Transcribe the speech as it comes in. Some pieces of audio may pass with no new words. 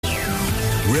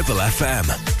Ribble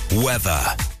FM. Weather.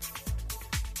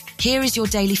 Here is your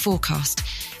daily forecast.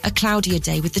 A cloudier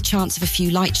day with the chance of a few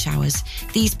light showers,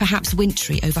 these perhaps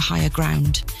wintry over higher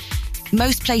ground.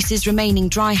 Most places remaining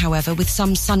dry, however, with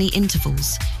some sunny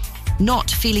intervals.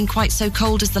 Not feeling quite so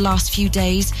cold as the last few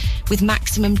days, with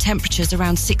maximum temperatures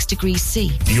around 6 degrees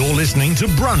C. You're listening to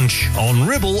Brunch on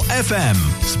Ribble FM,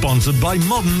 sponsored by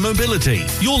Modern Mobility,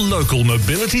 your local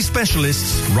mobility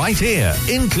specialists right here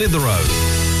in Clitheroe.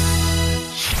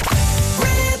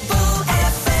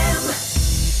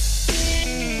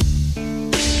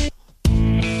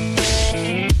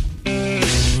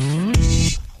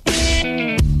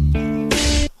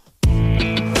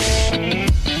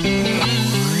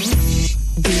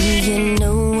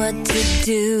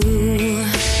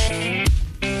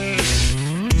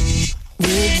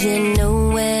 Would you know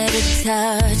where to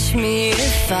touch me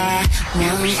if I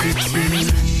wanted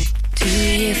to? Do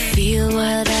you feel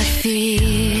what I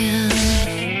feel?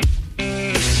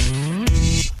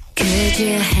 Could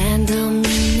you handle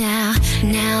me now?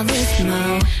 Now this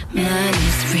moment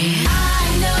is real.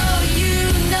 I know you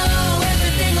know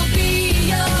everything will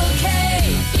be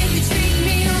okay if you treat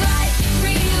me right.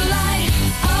 Green light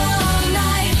all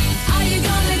night. Are you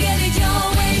gonna get it your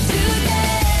way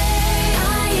today?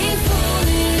 I ain't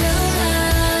fooling around.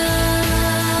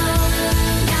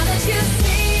 Now that you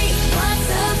see what's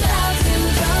about to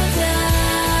go down.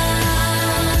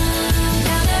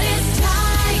 Now that it's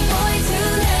time, boy, to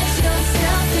let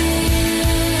yourself in.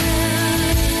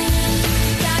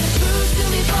 Gotta prove to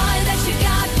me, boy, that you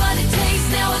got what it takes.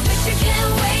 Now I bet you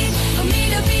can't wait for me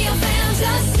to be your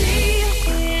fantasy.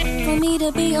 For me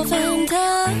to be your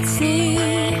fantasy.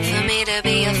 For me to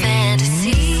be your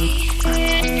fantasy.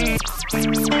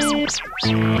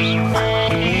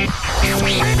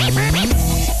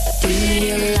 Do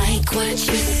you like what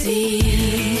you see?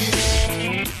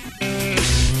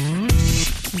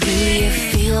 Do you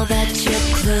feel that you're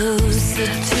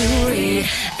closer to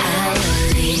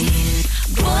reality?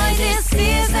 Boy, this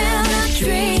isn't a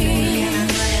dream.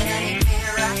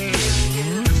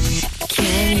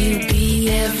 Can you be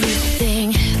everything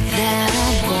that I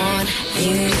want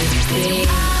you to be?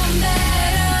 I'm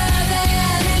better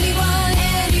than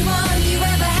anyone you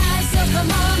ever had. So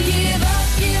come on, give up,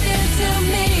 give it to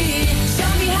me.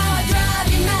 Show me how I drive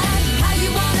you mad, how you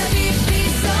wanna be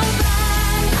so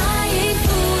bad. I ain't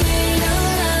fooling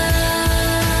around.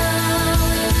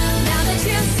 Now that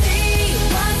you see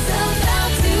what's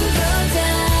about to go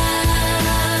down.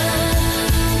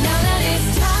 Now that it's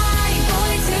time,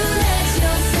 boy, to let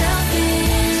yourself in.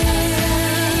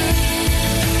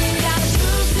 Gotta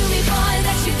prove to me, boy,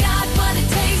 that you got what it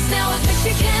takes. Now I bet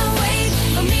you can't wait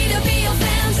for me to be your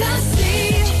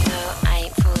fantasy. No, I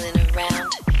ain't fooling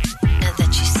around. Now that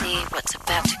you see what's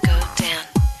about to go down.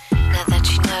 Now that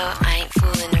you know I ain't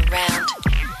fooling around.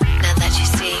 Now that you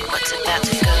see what's about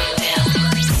to go down.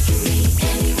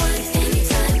 Anyone,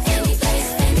 anytime, any place,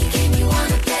 any game you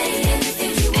wanna play,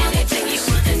 anything you wanna do,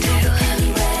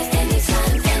 anywhere,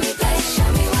 anytime, any place. Show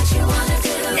me what you wanna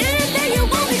do. Anything you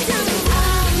wanna do.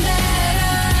 I'm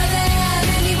better than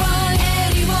anyone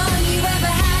you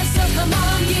ever had. So come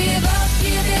on, give up,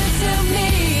 give it to me.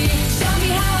 Show me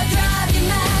how I drive you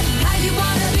mad, how you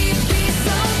wanna be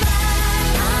so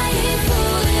bad. I ain't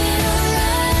fooling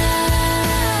around.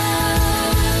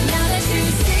 Now that you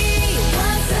see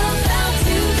what's about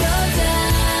to go down.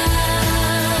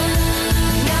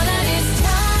 Now that it's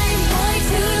time, boy,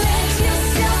 to let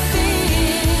yourself in.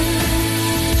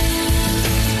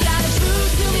 Gotta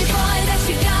prove to me, boy, that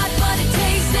you got what it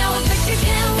takes. Now I bet you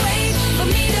can't wait for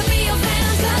me to be your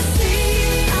fantasy.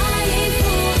 I ain't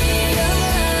fooling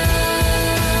around.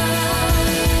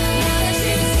 Now that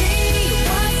you see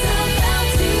what's about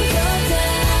to go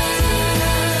down.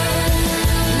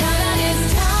 Now that it's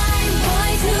time, boy,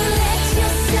 to let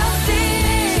yourself in.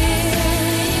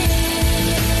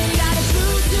 Gotta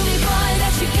prove to me, boy,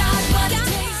 that you got what it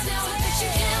takes. Now I bet you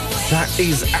can't wait. That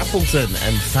is Appleton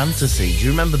and Fantasy. Do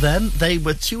you remember them? They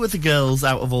were two of the girls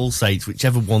out of All Saints,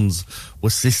 whichever ones were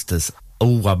sisters.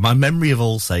 Oh, my memory of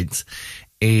All Saints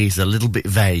is a little bit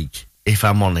vague, if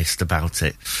I'm honest about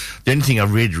it. The only thing I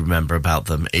really remember about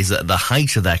them is at the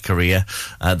height of their career,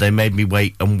 they made me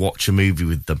wait and watch a movie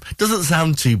with them. Doesn't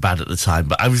sound too bad at the time,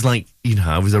 but I was like,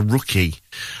 I was a rookie.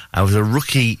 I was a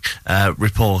rookie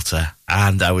reporter,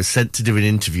 and I was sent to do an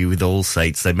interview with All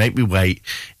Saints. They made me wait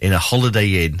in a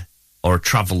Holiday Inn or a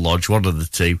Travel Lodge, one of the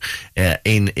two,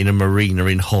 in a marina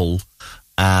in Hull.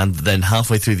 And then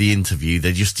halfway through the interview,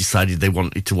 they just decided they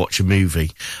wanted to watch a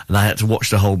movie. And I had to watch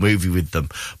the whole movie with them.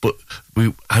 But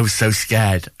I was so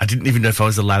scared. I didn't even know if I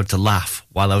was allowed to laugh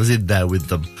while I was in there with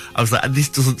them. I was like, this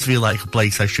doesn't feel like a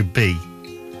place I should be.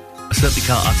 I certainly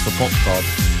can't ask for popcorn.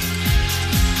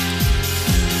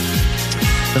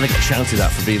 Then I get shouted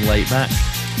at for being late back.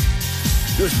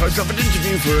 You were supposed to have an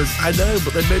interview for us. I know,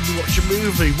 but they made me watch a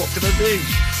movie. What can I do?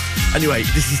 Anyway,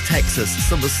 this is Texas,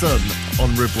 Summer Sun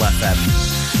on Ribble FM.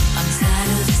 I'm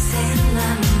tired of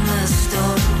telling the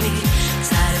story,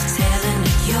 tired of telling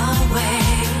it your way.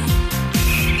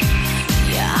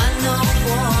 Yeah, I know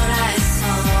what I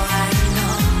saw, I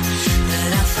know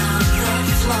that I found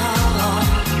the flaw.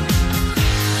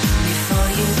 Before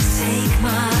you take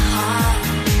my heart,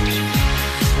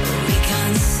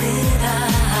 reconsider.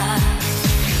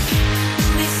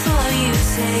 Before you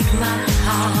take my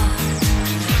heart,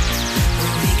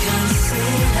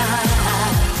 reconsider.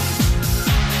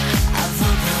 I've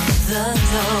opened the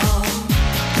door.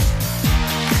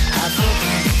 I've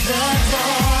opened the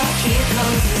door. Here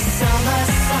comes the summer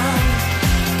sun.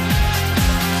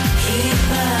 He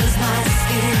burns my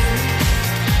skin.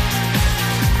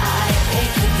 I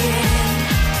ache again.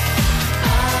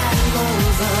 I'm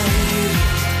over you.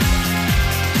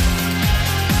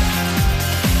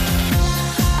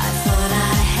 I thought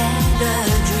I had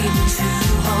a dream to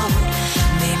hold.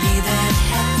 Maybe that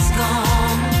has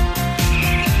gone.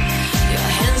 Your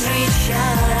hands reach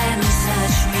out and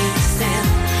touch me still,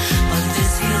 but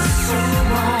this feels so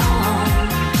wrong.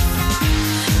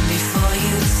 Before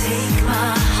you take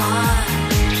my heart,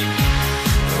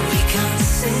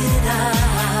 reconsider.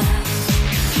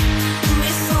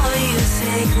 Before you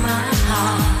take my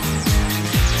heart,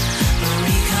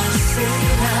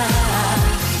 reconsider.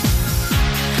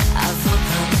 I've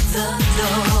opened the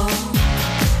door.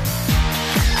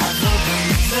 I've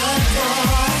opened the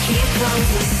door. Here comes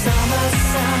the summer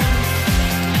sun.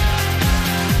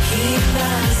 He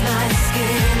burns my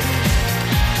skin.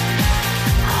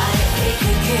 I ache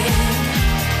again.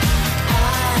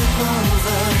 I'm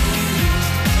over you.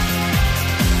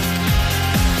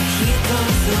 Here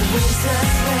comes the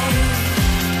winter's rain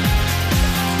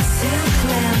to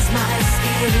cleanse my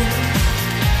skin.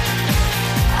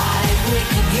 I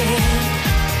wake again.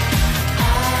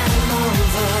 I'm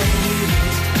over you.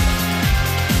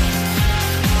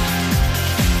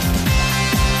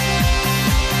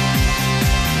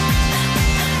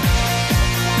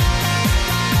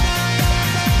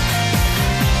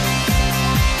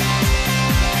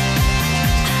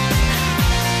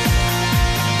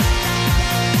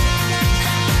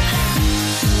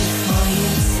 Before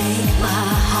you take my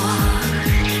heart,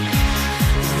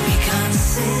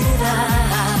 reconsider.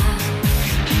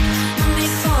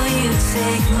 Before you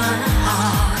take my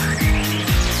heart,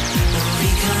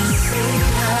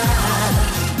 reconsider.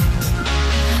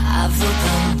 I've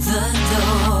opened the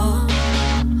door.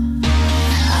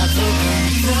 I've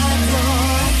opened the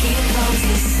door. Here comes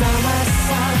the summer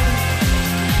sun.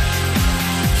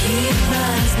 He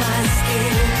burns my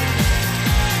skin.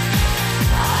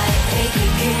 I ache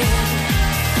again.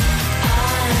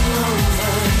 I'm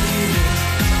over you.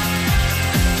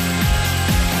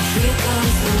 Here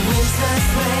comes the winter's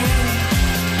rain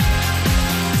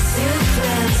to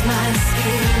cleanse my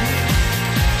skin.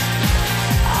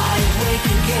 I wake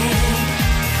again.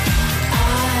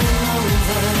 I'm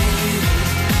over you.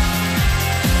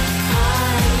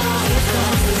 Here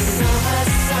comes the summer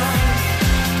sun.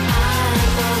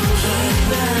 He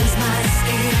burns my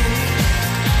skin.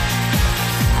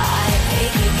 I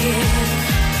ache again.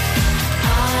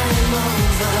 I'm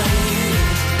over you.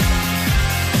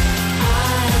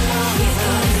 Here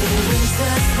comes the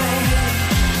winter's rain.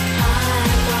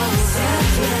 To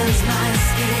cleanse my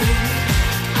skin.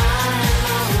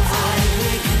 I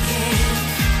wake again.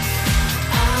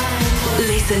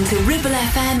 Listen to Ribble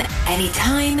FM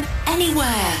anytime,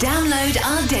 anywhere. Download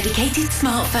our dedicated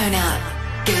smartphone app.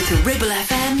 Go to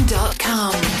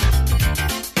ribblefm.com.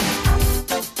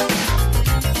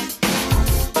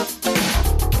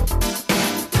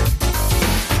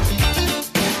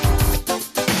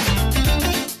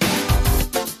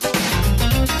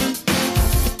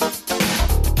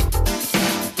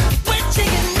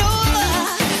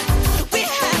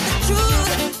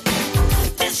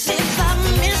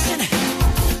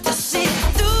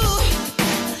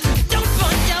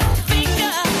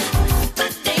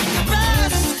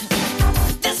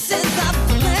 This is our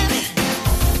plan.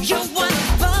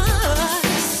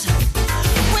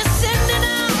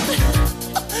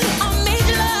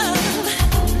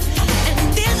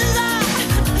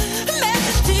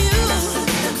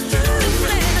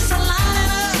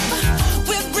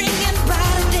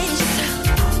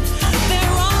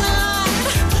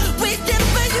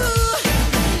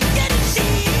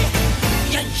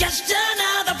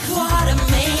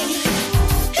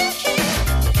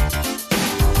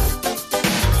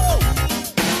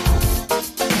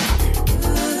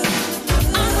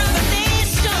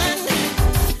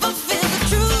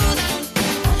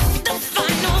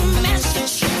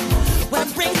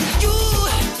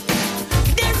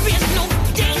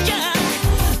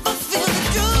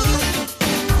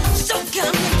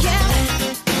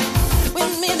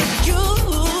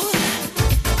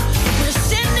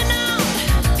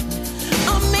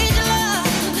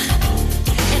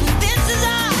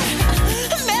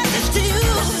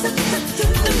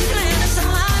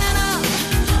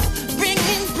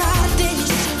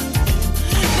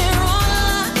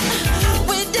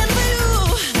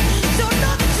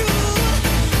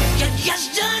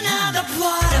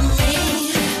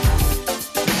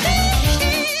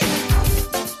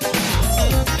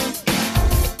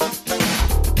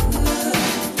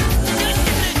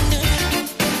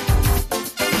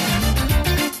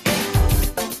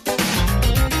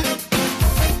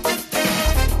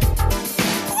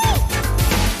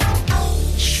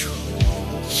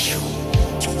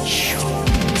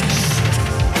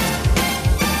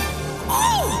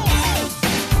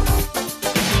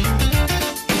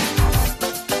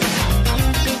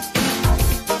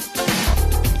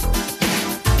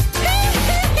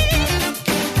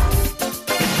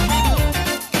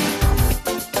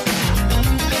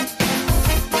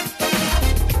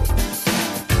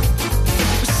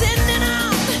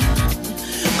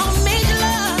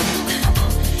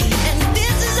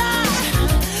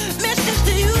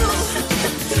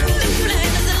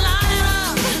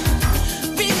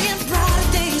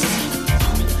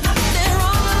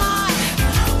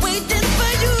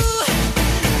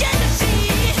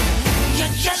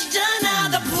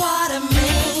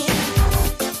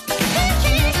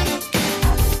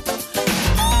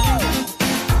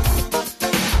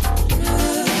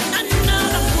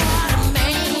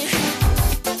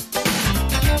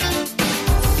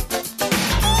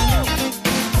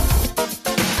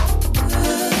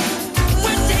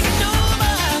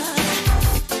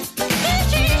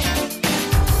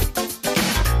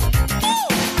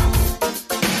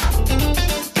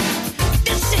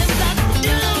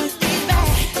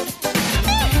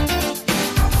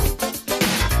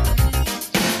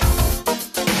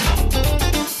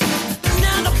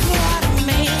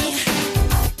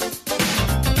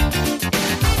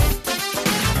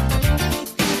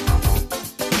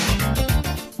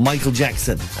 Michael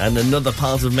Jackson and Another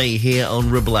Part of Me here on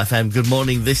Ribble FM. Good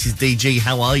morning, this is DG.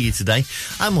 How are you today?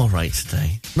 I'm all right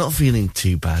today. Not feeling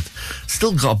too bad.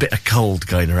 Still got a bit of cold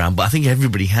going around, but I think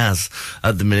everybody has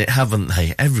at the minute, haven't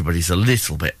they? Everybody's a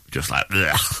little bit just like,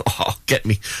 oh, get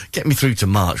me through to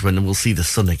March when we'll see the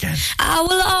sun again. I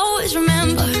will always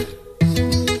remember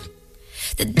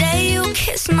the day you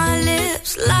kissed my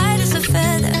lips, light as a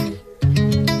feather.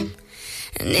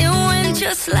 And it went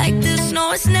just like this.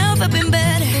 No, it's never been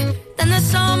better than the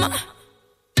summer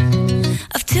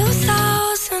of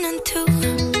 2002.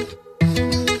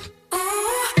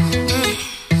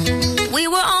 We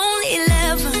were only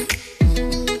 11,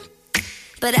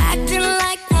 but acting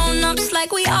like grown-ups,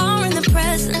 like we are in the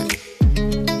present.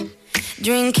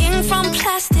 Drinking from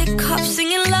plastic cups,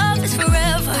 singing love is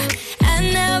forever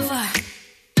and never.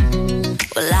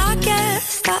 Well, I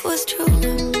guess that was true.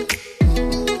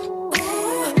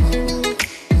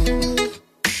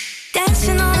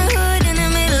 Dancing on the hood in the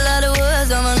middle of the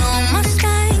woods of an old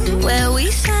Mustang, where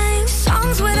we sang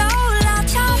songs with all our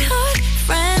childhood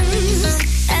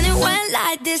friends. And it went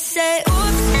like this, say, oops,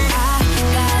 I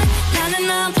got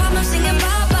 99 problems singing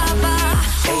bye, bye, bye.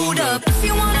 Hold up, if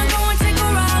you wanna go and take a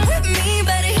ride with me,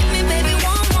 better hit me, baby,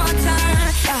 one more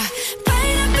time.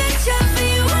 Paint a picture for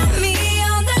you and me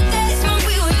on the days when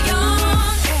we were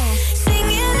young,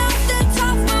 singing off the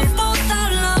top of both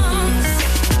our lungs.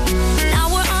 Now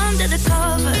we're under the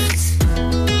covers.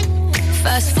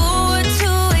 Fast forward to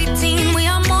 18, we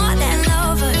are more than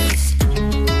lovers.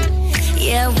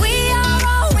 Yeah, we are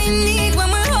all we need when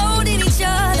we're holding each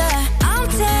other. I'm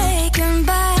taken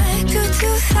back to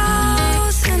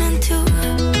 2002.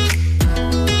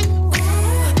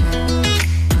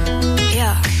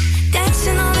 Yeah,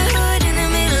 dancing on the hood in the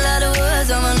middle of the woods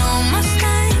of an old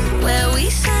Mustang, where we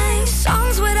sang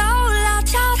songs with all our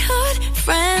childhood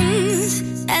friends.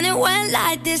 And it went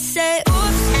like this, say,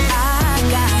 oops, I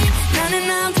got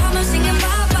 99 problems singing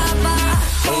bye, bye, bye.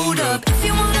 Hold up, if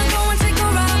you wanna go and take a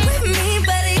ride with me,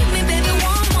 better hit me, baby,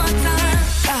 one more time.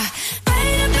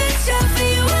 Paint a picture for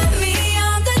you and me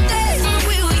on the days when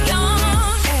we were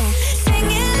young,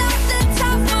 singing off the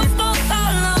top of both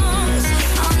our lungs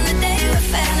on the day we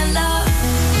fell in love.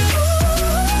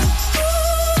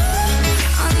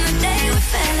 On the day we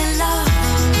fell in love.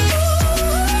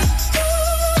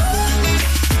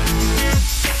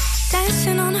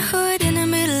 Dancing on the hood in the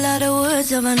middle of the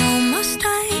woods of an old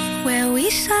Mustang, where we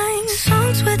sang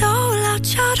songs with all our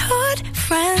childhood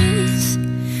friends.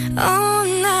 Oh,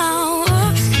 now,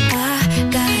 oops, I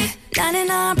got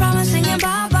 99 problems singing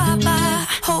bye, bye, bye.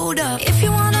 Hold up, if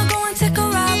you wanna go and take a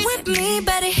ride with me,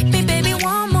 better hit me, baby,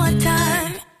 one more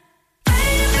time.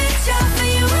 Paint a picture for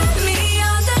you and me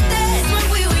on the days when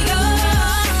we were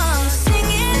young,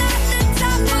 singing at the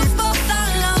top of both our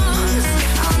lungs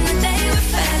on the day we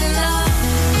fell in love.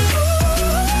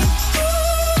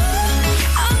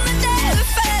 On the day we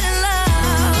fell in love.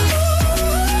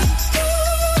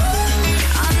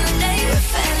 On the day we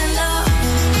fell in love.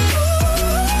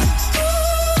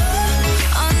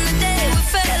 On the day we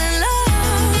fell in love.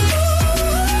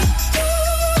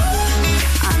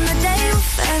 On the day we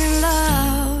fell in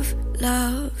love.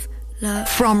 Love, love.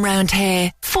 From round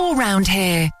here, for round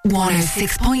here,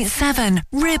 106.7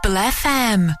 Ribble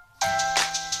FM.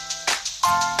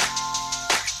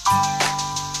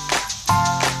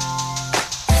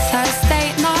 Thursday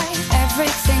night,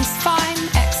 everything's fine,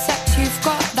 except you've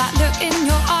got that look in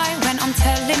your eye when I'm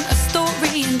telling a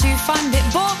story and you find it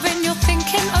boring. You're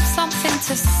thinking of something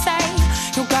to say,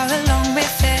 you'll go along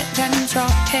with it, then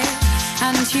drop it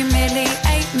and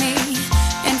humiliate me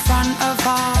in front of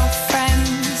our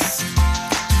friends.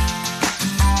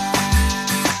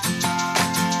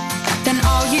 Then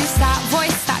I'll use that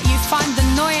voice that you find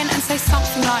annoying and say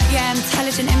something like, yeah,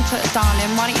 intelligent input,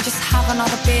 darling, why don't you just have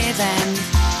another beer then?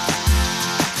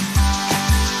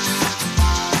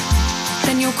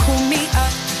 Then you'll call me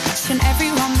up, and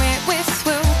everyone we're with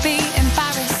will be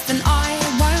embarrassed, and I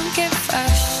won't give a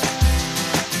sh.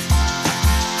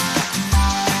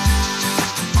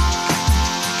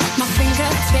 My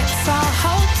fingertips are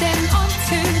holding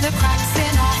onto the cracks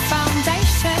in our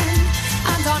foundation,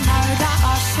 and I know that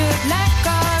I should let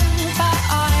go, but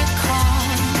I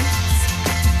can't.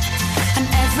 And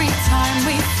every time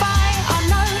we fight, I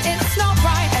know it's not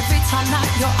right. Every time that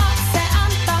you're upset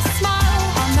and I smile,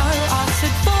 I know I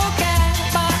should forget,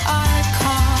 but I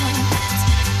can't.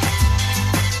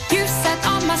 You said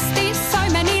I must eat so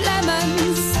many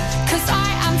lemons, 'cause I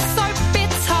am so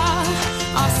bitter.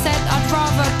 I said I'd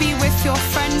rather be with your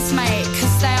friends, mate,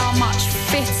 'cause they are much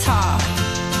fitter.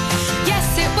 Yes,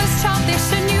 it was childish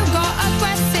and you got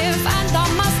aggressive, and I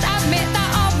must admit that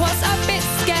I was a bit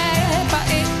scared, but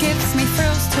it gives me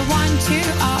thrills to you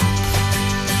up.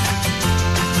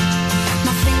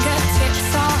 My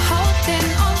fingertips are holding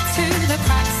onto the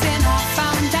cracks in our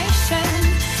foundation,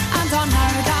 and I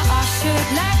know that I should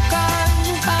let go,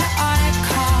 but I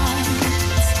can't.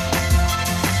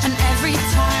 And every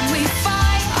time we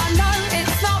fight, I know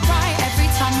it's not right. Every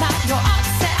time that you're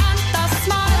upset and I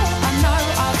smile, I know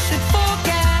I should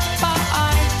forget, but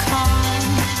I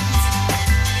can't.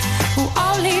 Well,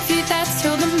 I'll leave you there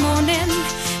till the morning,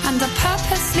 and I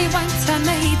purposely won't turn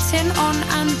the heating on.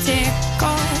 And dear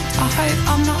God, I hope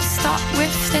I'm not stuck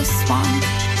with this one.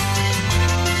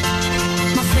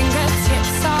 My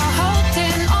fingertips are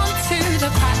holding onto the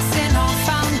cracks in our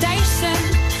foundation,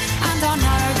 and I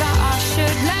know that I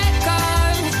should let go,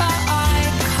 but I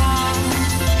can't.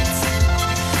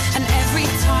 And every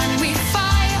time we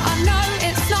fight, I know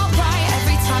it's not right.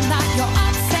 Every time that you're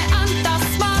upset and I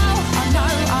smile, I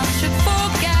know I should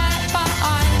forget, but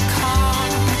I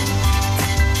can't.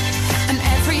 And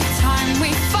every time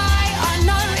we fight, I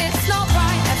know it's not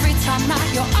right. Every time that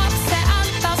you're upset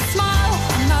and I smile, I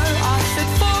know I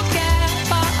should forget,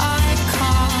 but I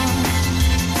can't.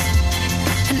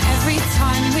 And every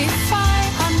time we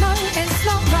fight, I know it's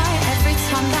not right. Every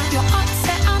time that you're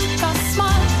upset and I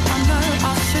smile, I know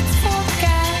I should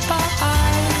forget, but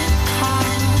I can't.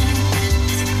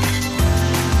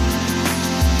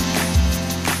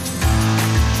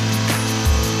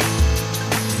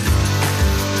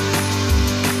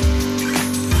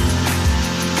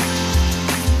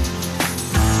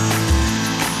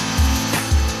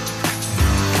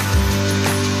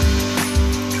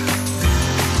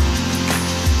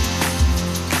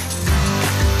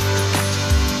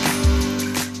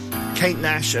 Kate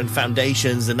Nash and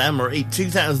Foundations and Anne-Marie,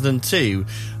 2002.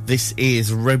 This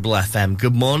is Ribble FM.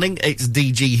 Good morning, it's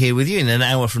DG here with you. In an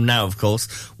hour from now, of course,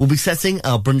 we'll be setting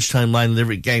our Brunchtime Line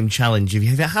Lyric Game Challenge. If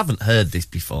you haven't heard this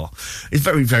before, it's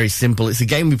very, very simple. It's a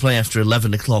game we play after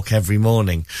 11 o'clock every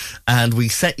morning, and we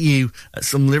set you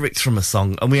some lyrics from a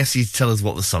song, and we ask you to tell us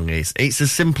what the song is. It's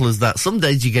as simple as that. Some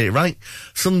days you get it right,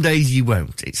 some days you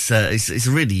won't. It's a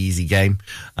really easy game,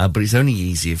 but it's only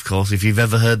easy, of course, if you've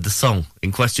ever heard the song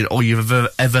in question, or you've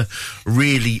ever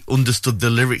really understood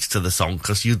the lyrics to the song,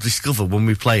 because you'll discover when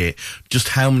we play it just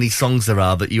how many songs there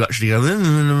are that you actually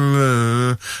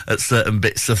go at certain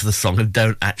bits of the song and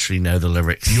don't actually know the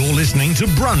lyrics. You're listening to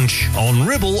Brunch on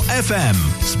Ribble FM,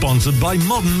 sponsored by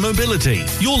Modern Mobility,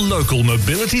 your local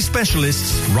mobility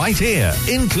specialists right here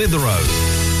in Clitheroe.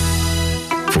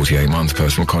 48 months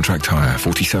personal contract hire,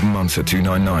 47 months at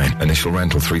 $299. Initial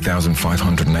rental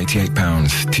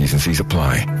 £3,588. T's and C's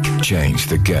apply. Change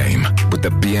the game with the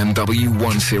BMW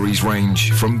 1 Series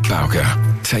range from Bowker.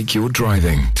 Take your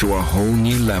driving to a whole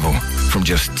new level from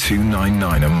just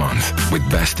 $299 a month with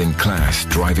best-in-class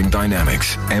driving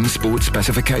dynamics, M-Sport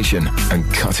specification and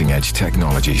cutting-edge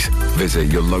technologies. Visit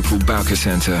your local Bowker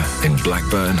centre in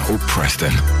Blackburn or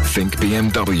Preston. Think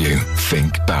BMW.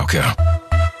 Think Bowker.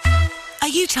 Are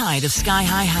you tired of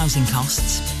sky-high housing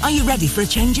costs? Are you ready for a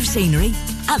change of scenery?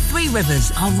 At Three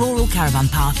Rivers, our rural caravan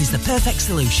park is the perfect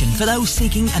solution for those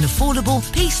seeking an affordable,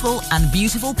 peaceful and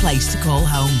beautiful place to call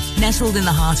home. Nestled in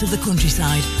the heart of the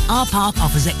countryside, our park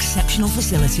offers exceptional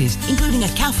facilities, including a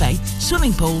cafe,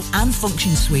 swimming pool and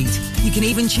function suite. You can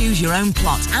even choose your own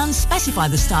plot and specify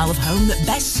the style of home that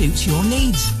best suits your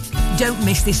needs. Don't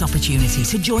miss this opportunity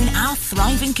to join our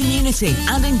thriving community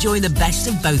and enjoy the best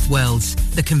of both worlds,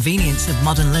 the convenience of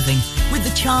modern living with the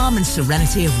charm and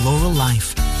serenity of rural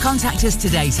life. Contact us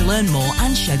today to learn more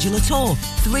and schedule a tour.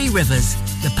 Three Rivers,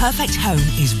 the perfect home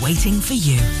is waiting for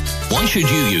you. Why should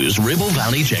you use Ribble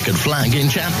Valley Checkered Flag in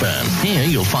Chatburn? Here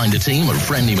you'll find a team of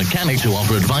friendly mechanics who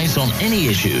offer advice on any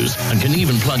issues and can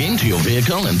even plug into your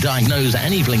vehicle and diagnose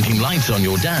any blinking lights on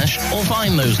your dash or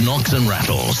find those knocks and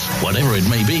rattles. Whatever it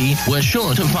may be, we're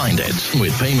sure to find it.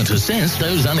 With Payment Assist,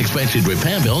 those unexpected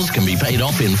repair bills can be paid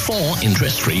off in 4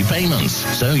 interest-free payments,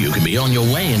 so you can be on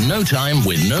your way in no time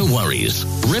with no worries.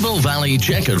 Ribble Valley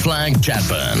Checkered Flag,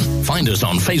 Chatburn. Find us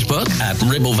on Facebook at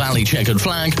Ribble Valley Checkered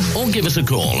Flag or give us a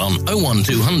call on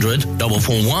 01200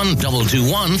 441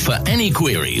 221 for any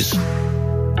queries.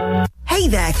 Hey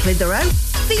there, Clitheroe.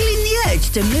 Feeling the urge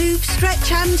to move,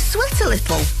 stretch and sweat a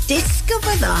little?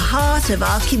 Discover the heart of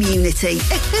our community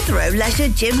at Clitheroe Leisure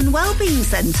Gym and Wellbeing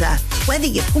Centre. Whether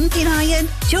you're pumping iron,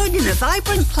 joining a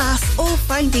vibrant class or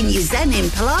finding your zen in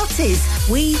Pilates,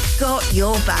 we've got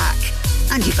your back.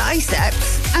 And your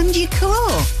biceps and your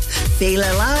core. Feel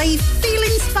alive, feel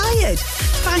inspired.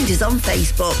 Find us on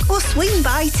Facebook or swing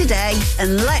by today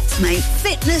and let's make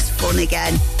fitness fun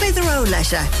again. Clitheroe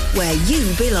Leisure, where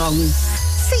you belong.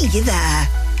 See you there.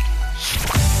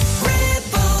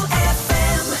 Ribble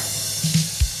FM.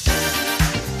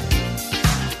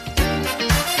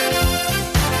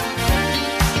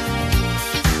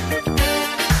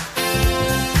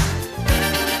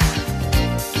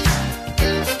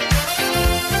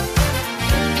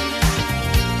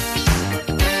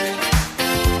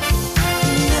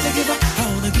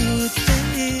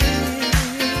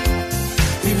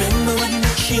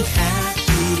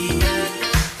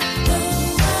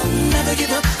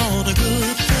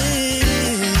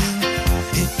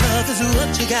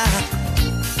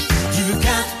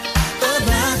 got a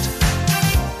lot,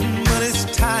 but it's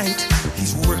tight.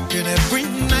 He's working every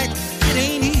night. It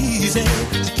ain't easy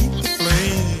to keep the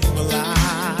flame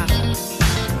alive.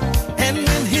 And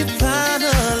when he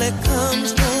finally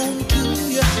comes home to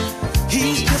you,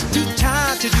 he's just too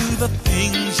tired to do the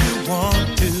things you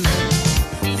want to.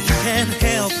 You can't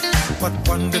help but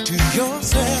wonder to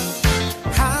yourself,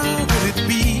 how would it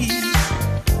be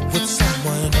with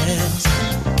someone else?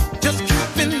 Just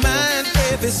keep in mind,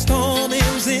 every storm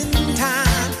ends in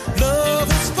time. Love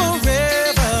is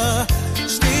forever.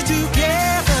 Stay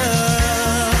together.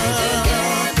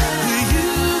 You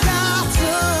got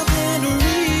something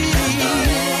real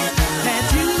that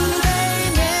you may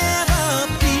never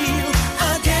feel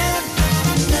again.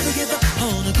 Never give up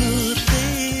on a good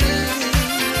thing.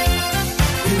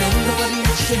 Remember what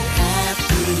makes you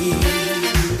happy.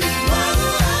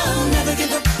 Oh, never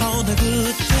give up on a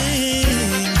good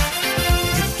thing.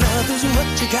 If love is what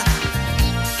you got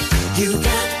a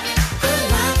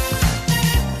lot.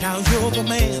 Now you're the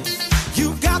man.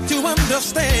 You got to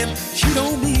understand, you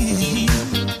don't need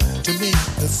to make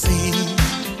the scene.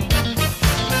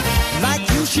 Like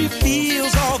you, she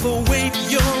feels all the weight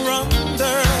you're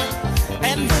under.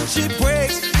 And when she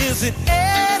breaks, is it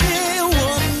any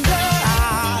wonder?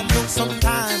 I know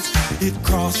sometimes it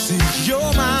crosses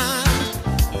your mind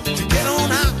to get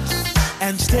on out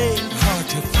and stay hard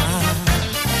to find.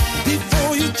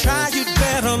 Before you try, you'd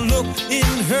better look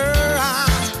in her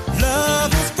eyes.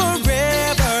 Love is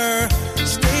forever.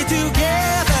 Stay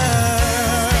together.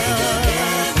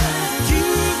 You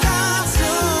got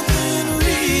something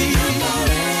real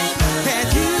that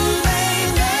you may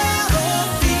never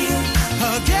feel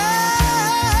again.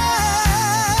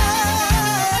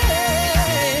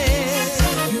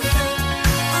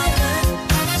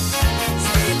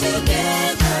 Stay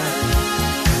together.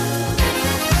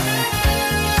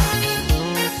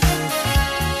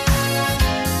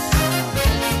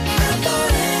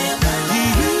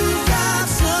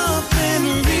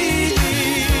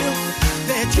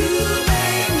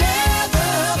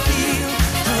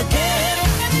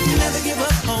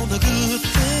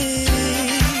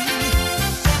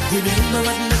 Remember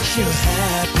what makes you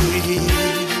happy.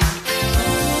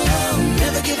 Oh,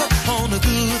 never give up on a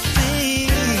good thing.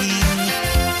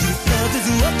 If love is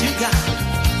what you got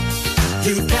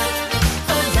a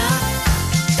lot.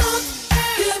 Don't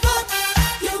give up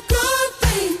your good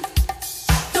thing.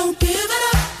 Don't give it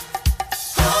up.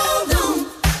 Hold on.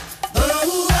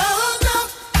 Oh,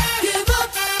 don't give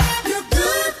up your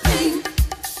good thing.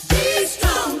 Be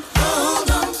strong. Hold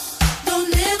on. Don't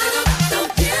live it up.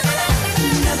 Don't give it up.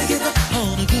 Never give up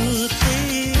on a good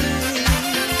thing.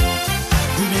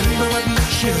 Remember what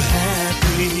makes you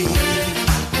happy.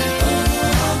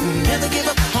 Oh, never give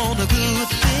up on a good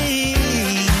thing.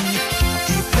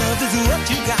 If love is what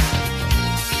you got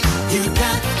a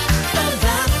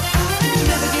lot.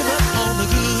 Never give up on a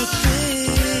good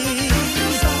thing.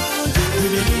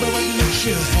 Remember what makes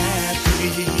you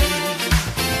happy.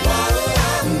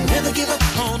 Oh, never give up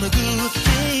on a good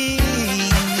thing.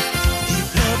 If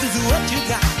love is what you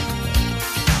got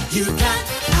a lot.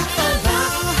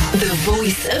 The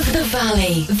voice of the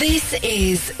valley. This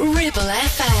is Ribble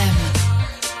FM.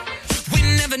 We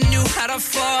never knew how to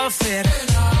forfeit,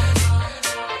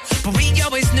 but we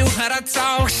always knew how to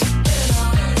talk.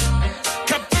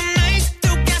 Couple nights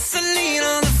threw gasoline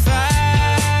on the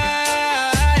fire.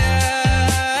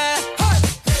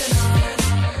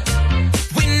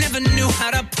 We never knew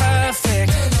how to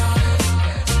perfect,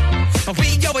 but we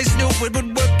always knew it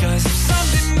would work. 'Cause if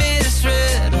something made us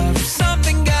red, or if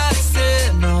something got us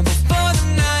in, no, before the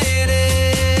night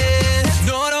ends.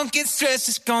 No, don't get stressed,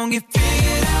 it's gonna get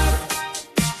figured out.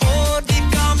 Oh, deep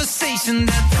conversation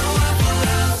that no one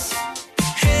else.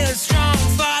 Headstrong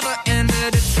father and a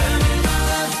determined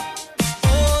mother.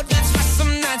 Oh, that's why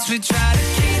some nights we try to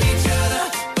kill each other,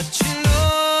 but you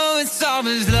know it's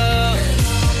always love.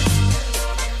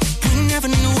 We never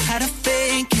knew how to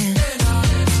fake it,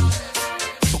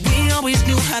 but we always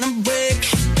knew how to break.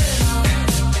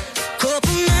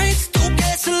 Couple nights, threw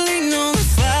gasoline on the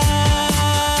fire.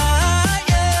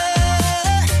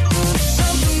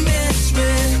 Something made us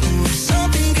red,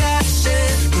 something got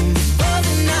said before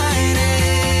the night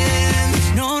ends.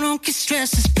 No, don't get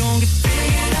stressed, it's gonna get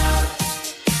figured out.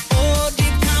 Oh,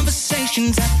 deep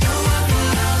conversations that no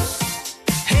one else.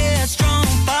 Headstrong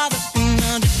father and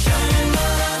a determined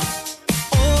mother.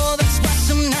 Oh, that's why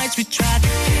some nights we tried to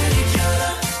kill each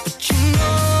other, but you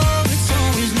know it's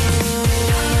always love.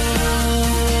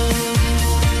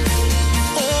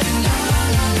 Oh, la, la,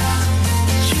 la.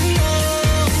 But you know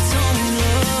it's always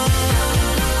love.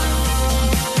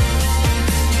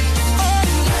 Oh,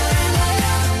 la,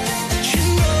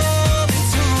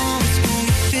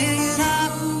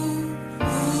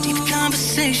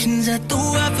 conversations that the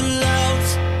weather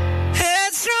loves.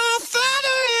 Headstrong,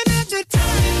 fluttering at the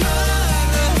time.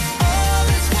 All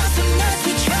this was a mess,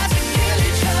 we tried to kill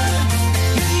each other.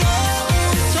 You know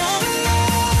it's all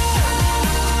love.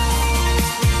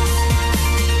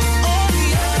 Oh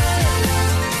yeah,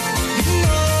 you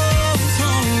know it's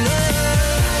all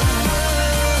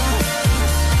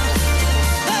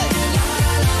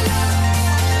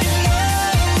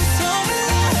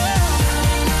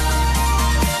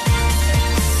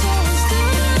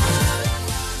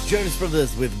Jonas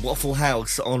Brothers with Waffle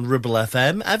House on Ribble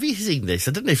FM. Have you seen this?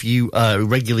 I don't know if you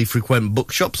regularly frequent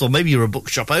bookshops, or maybe you're a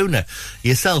bookshop owner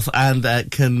yourself and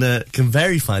can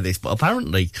verify this, but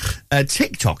apparently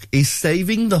TikTok is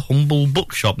saving the humble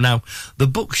bookshop. Now, the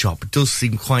bookshop does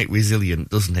seem quite resilient,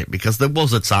 doesn't it? Because there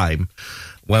was a time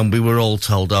when we were all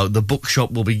told, oh, the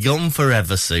bookshop will be gone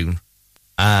forever soon.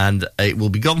 And it will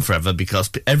be gone forever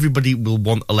because everybody will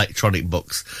want electronic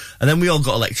books. And then we all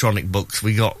got electronic books.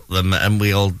 We got them, and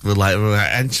we all were like, well,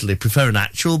 actually, prefer an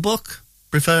actual book.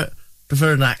 Prefer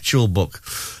an actual book.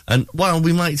 And while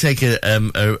we might take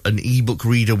an e-book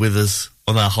reader with us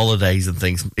on our holidays and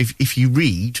things, if you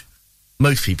read,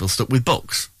 most people stuck with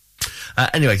books.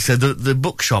 Anyway, so the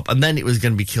bookshop, and then it was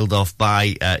going to be killed off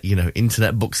by,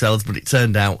 internet booksellers, but it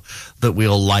turned out that we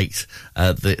all liked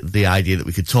the idea that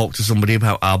we could talk to somebody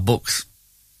about our books.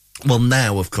 Well,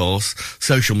 now, of course,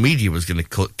 social media was going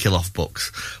to kill off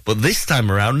books. But this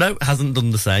time around, no, it hasn't done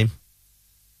the same.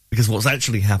 Because what's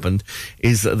actually happened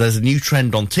is that there's a new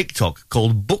trend on TikTok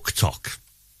called Book Talk.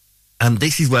 And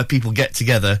this is where people get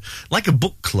together, like a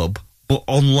book club, but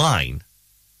online,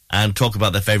 and talk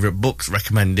about their favourite books,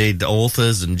 recommended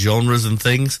authors and genres and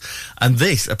things. And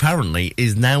this, apparently,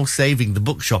 is now saving the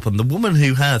bookshop. And the woman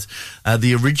who had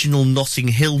the original Notting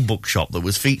Hill bookshop that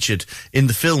was featured in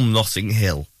the film Notting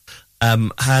Hill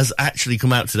has actually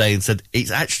come out today and said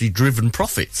it's actually driven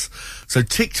profits. So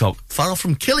TikTok, far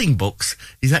from killing books,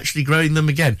 is actually growing them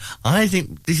again. I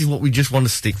think this is what we just want to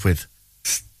stick with.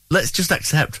 Let's just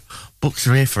accept books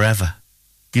are here forever.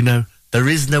 You know, there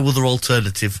is no other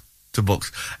alternative to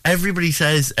books. Everybody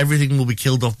says everything will be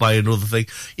killed off by another thing.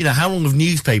 You know, how long have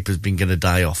newspapers been going to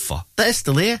die off for? They're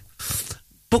still here.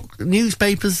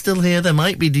 Newspapers still here. There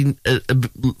might be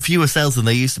fewer sales than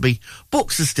there used to be.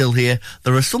 Books are still here.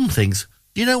 There are some things,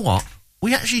 you know what?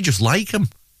 We actually just like them,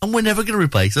 and we're never going to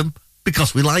replace them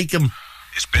because we like them.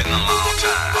 It's been a long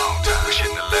time. We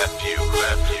shouldn't have left you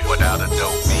without a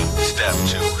dope beat. Step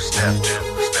two, step two,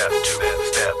 step two,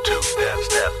 step two,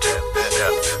 step two,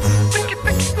 step two.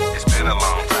 It's been a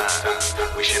long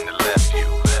time. We shouldn't have left you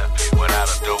without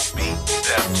a dope beat.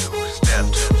 Step two, step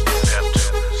two, step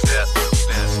two, step two,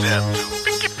 step two.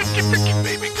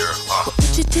 Baby girl. What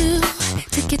would you do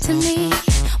to get to me?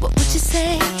 What would you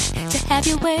say to have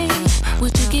your way?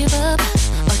 Would you give up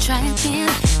or try again?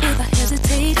 If I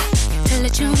hesitate to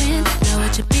let you in, now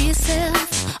would you be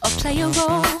yourself or play a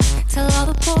role? Tell all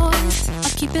the boys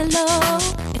I'll keep it low.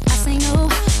 If I say no,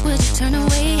 would you turn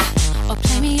away or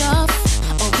play me off?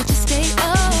 Or would you stay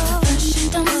up? First you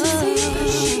don't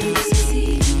succeed.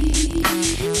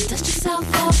 Dust yourself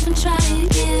off and try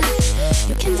again.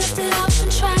 You can dust it off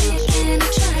and try again,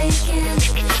 try again.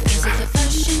 Cause if at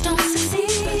first you don't succeed,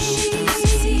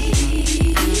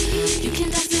 you can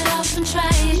dust it off and try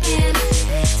again.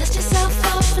 Dust yourself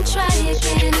off and try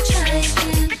again, try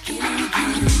again.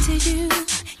 I'm into you,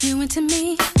 you into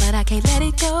me, but I can't let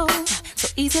it go so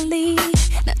easily.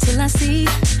 Not till I see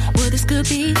what this could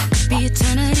be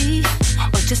eternity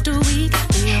or just a week.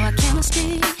 We know our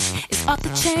chemistry is off the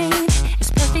chain. It's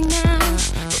perfect now,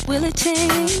 but will it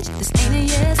change? This ain't a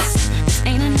yes, this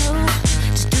ain't a no.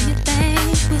 Just do your thing,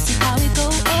 we'll see how it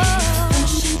goes.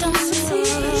 First you don't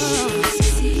succeed,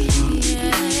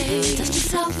 yeah. Dust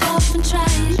yourself off and try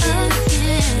again.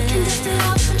 You can dust it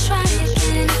off and try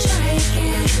again, try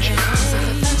again. So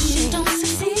first you don't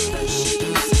succeed,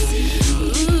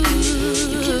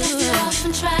 you can dust it off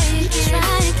and try again,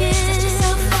 try again. Dust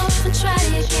yourself off and try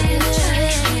again, try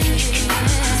again.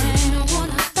 You don't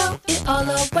wanna throw it all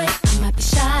away. I might be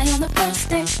shy on the first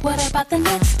day. What about the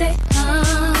next day?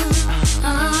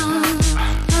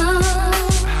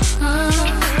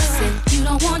 Said you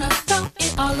don't wanna throw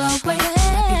it all away. Might be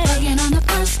bugging on the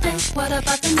first day. What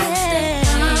about the next day?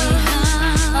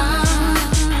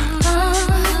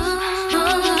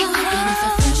 And if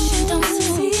at first you don't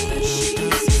succeed,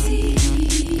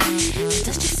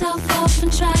 dust yourself off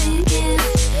and try again.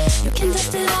 You can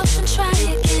dust it off and try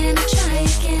again, try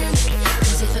again.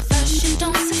 Cause if at first you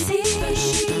don't succeed,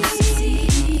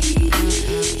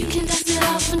 you can dust it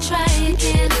off and try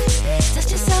again.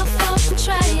 Dust yourself off and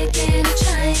try again,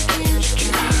 try again,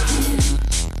 try again.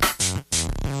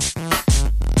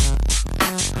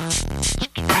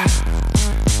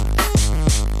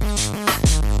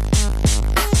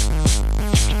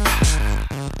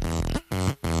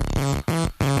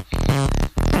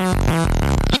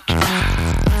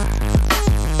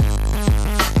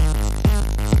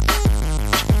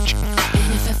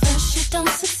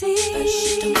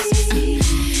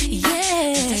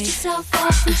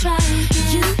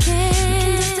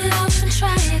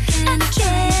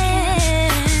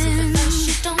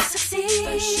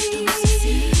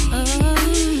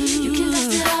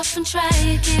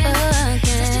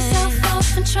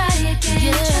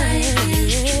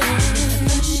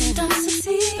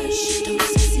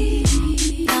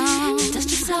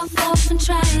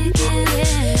 try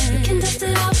again. You can dust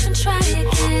it off and try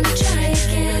again, try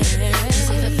again. 'Cause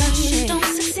if at first you don't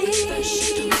succeed,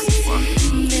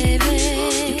 baby,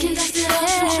 you can dust it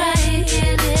off and try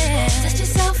again. Dust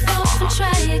yourself off and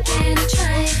try again,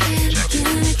 try again,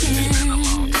 again.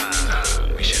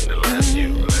 We shouldn't have left you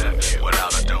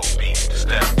without a dope beat.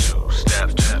 Step two, step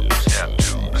two, step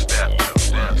two, step two,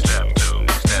 step two,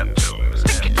 step two.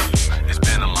 It's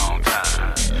been a long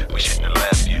time. We shouldn't have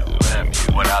left you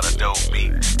without a dope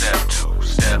beat. Step two,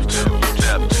 step two,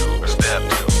 step two, step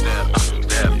two, step two,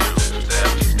 step two, step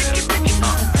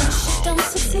two. Don't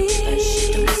succeed,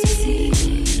 then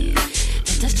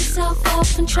dust yourself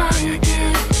off and try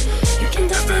again. You can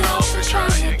dust it off and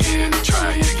try again,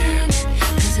 try again.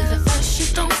 'Cause if at first you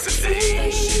don't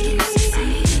succeed,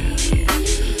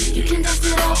 you can dust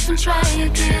it off and try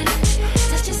again.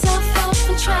 Dust yourself off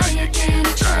and try again,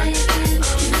 try again.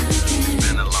 It's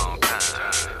been a long time.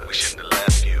 We shouldn't have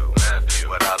left you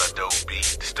without a dope beat.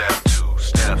 Step two,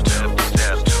 step two,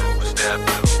 step two, step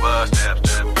two, step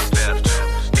two, step two.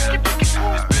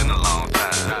 It's been a long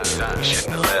time. We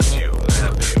shouldn't have left you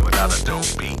without a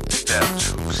dope beat. Step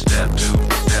two, step two,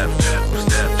 step two,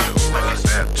 step two,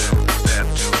 step two, step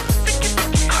two.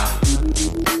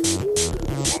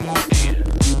 One more year.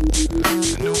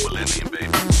 The new millennium,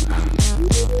 baby.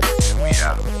 And we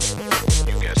out.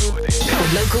 You guess who it is. For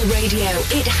local radio,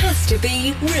 it has to be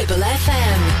Ribble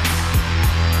FM.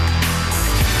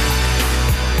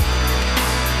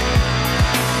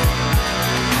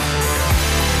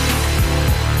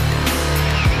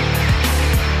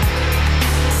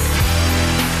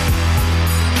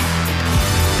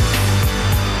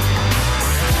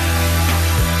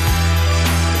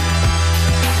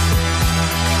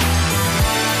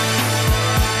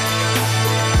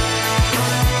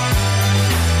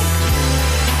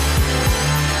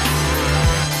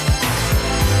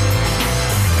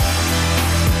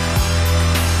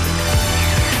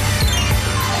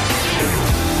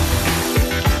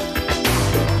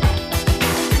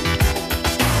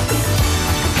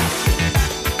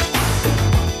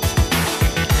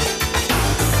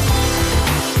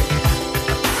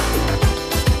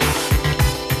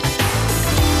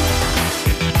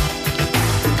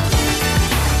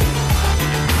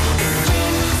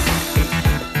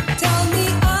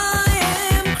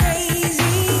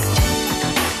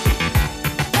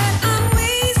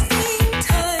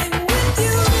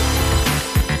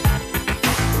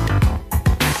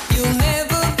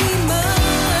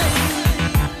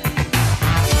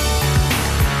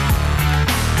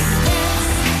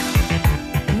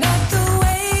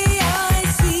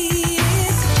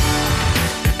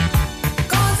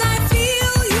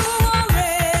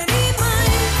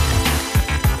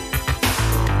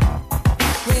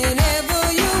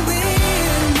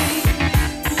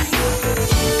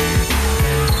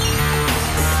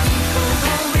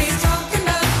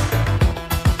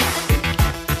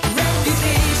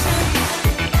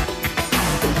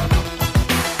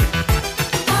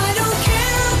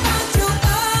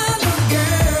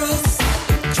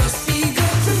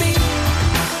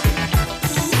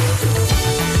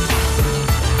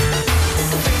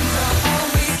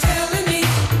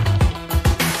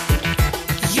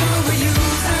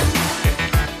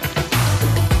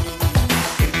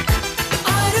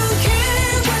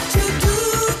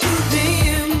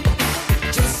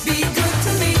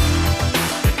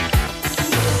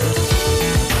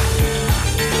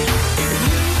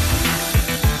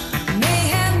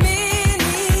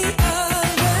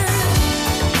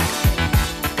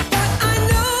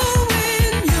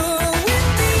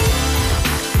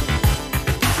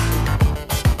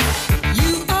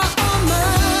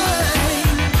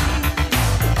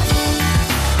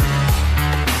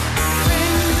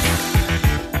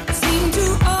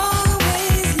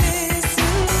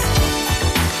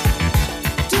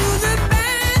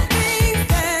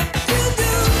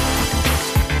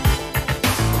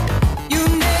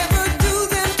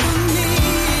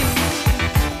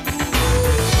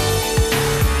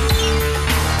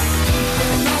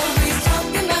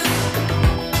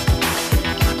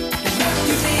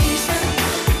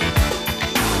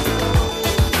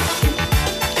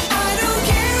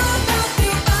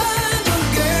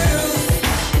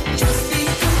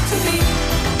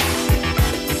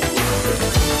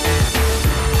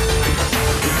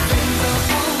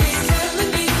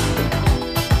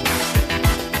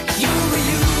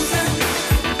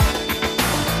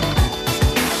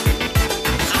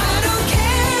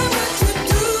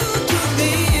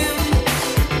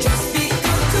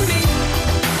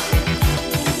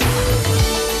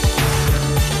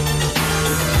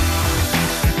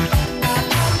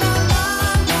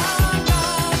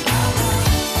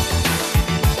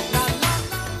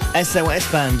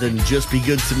 SOS Band and Just Be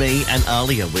Good to Me, and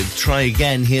Alia with Try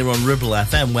Again here on Ribble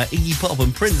FM, where Iggy Pop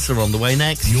and Prince are on the way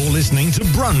next. You're listening to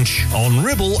Brunch on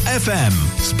Ribble FM,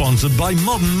 sponsored by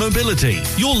Modern Mobility,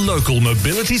 your local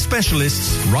mobility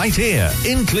specialists right here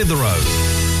in Clitheroe.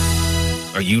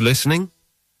 Are you listening?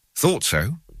 Thought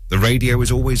so. The radio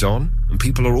is always on and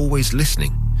people are always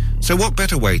listening. So what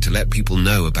better way to let people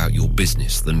know about your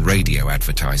business than radio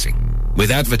advertising? With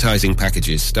advertising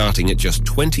packages starting at just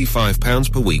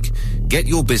 £25 per week, get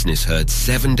your business heard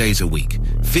 7 days a week,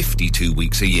 52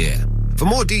 weeks a year. For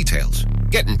more details,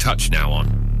 get in touch now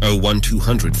on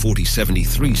 01200 40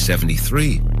 73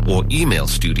 73 or email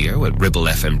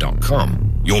studio@ribblefm.com.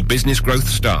 Your business growth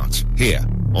starts here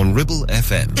on Ribble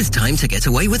FM. It's time to get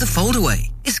away with a foldaway.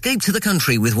 Escape to the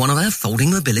country with one of our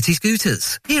folding mobility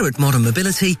scooters. Here at Modern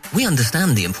Mobility, we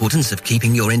understand the importance of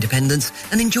keeping your independence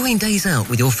and enjoying days out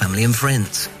with your family and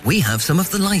friends. We have some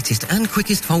of the lightest and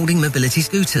quickest folding mobility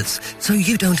scooters, so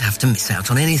you don't have to miss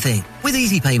out on anything. With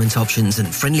easy payment options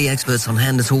and friendly experts on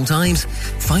hand at all times,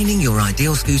 finding your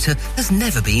ideal scooter has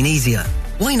never been easier.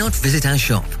 Why not visit our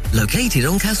shop, located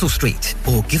on Castle Street,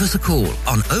 or give us a call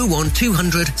on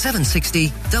 01200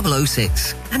 760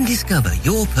 006 and discover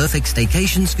your perfect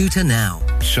staycation scooter now.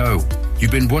 So, you've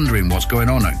been wondering what's going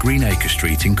on at Greenacre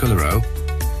Street in Clitheroe?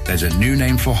 There's a new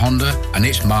name for Honda, and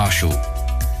it's Marshall.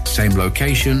 Same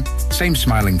location, same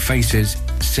smiling faces,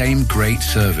 same great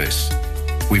service.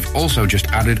 We've also just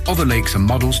added other lakes and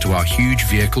models to our huge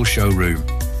vehicle showroom.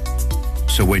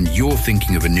 So when you're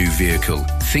thinking of a new vehicle,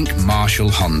 think Marshall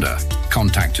Honda.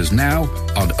 Contact us now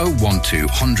on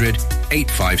 01200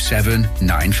 857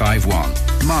 951.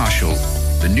 Marshall,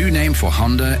 the new name for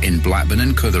Honda in Blackburn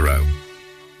and Clitheroe.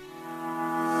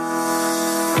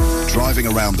 Driving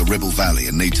around the Ribble Valley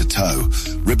and need to tow?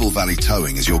 Ribble Valley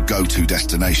Towing is your go-to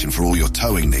destination for all your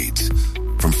towing needs.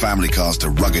 From family cars to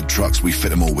rugged trucks, we fit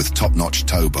them all with top-notch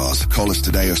tow bars. Call us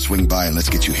today or swing by and let's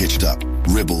get you hitched up.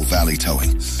 Ribble Valley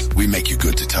Towing. We make you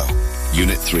good to tow.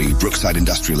 Unit 3, Brookside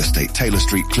Industrial Estate, Taylor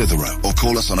Street, Clitheroe. Or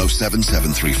call us on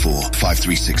 07734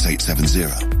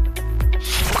 536870.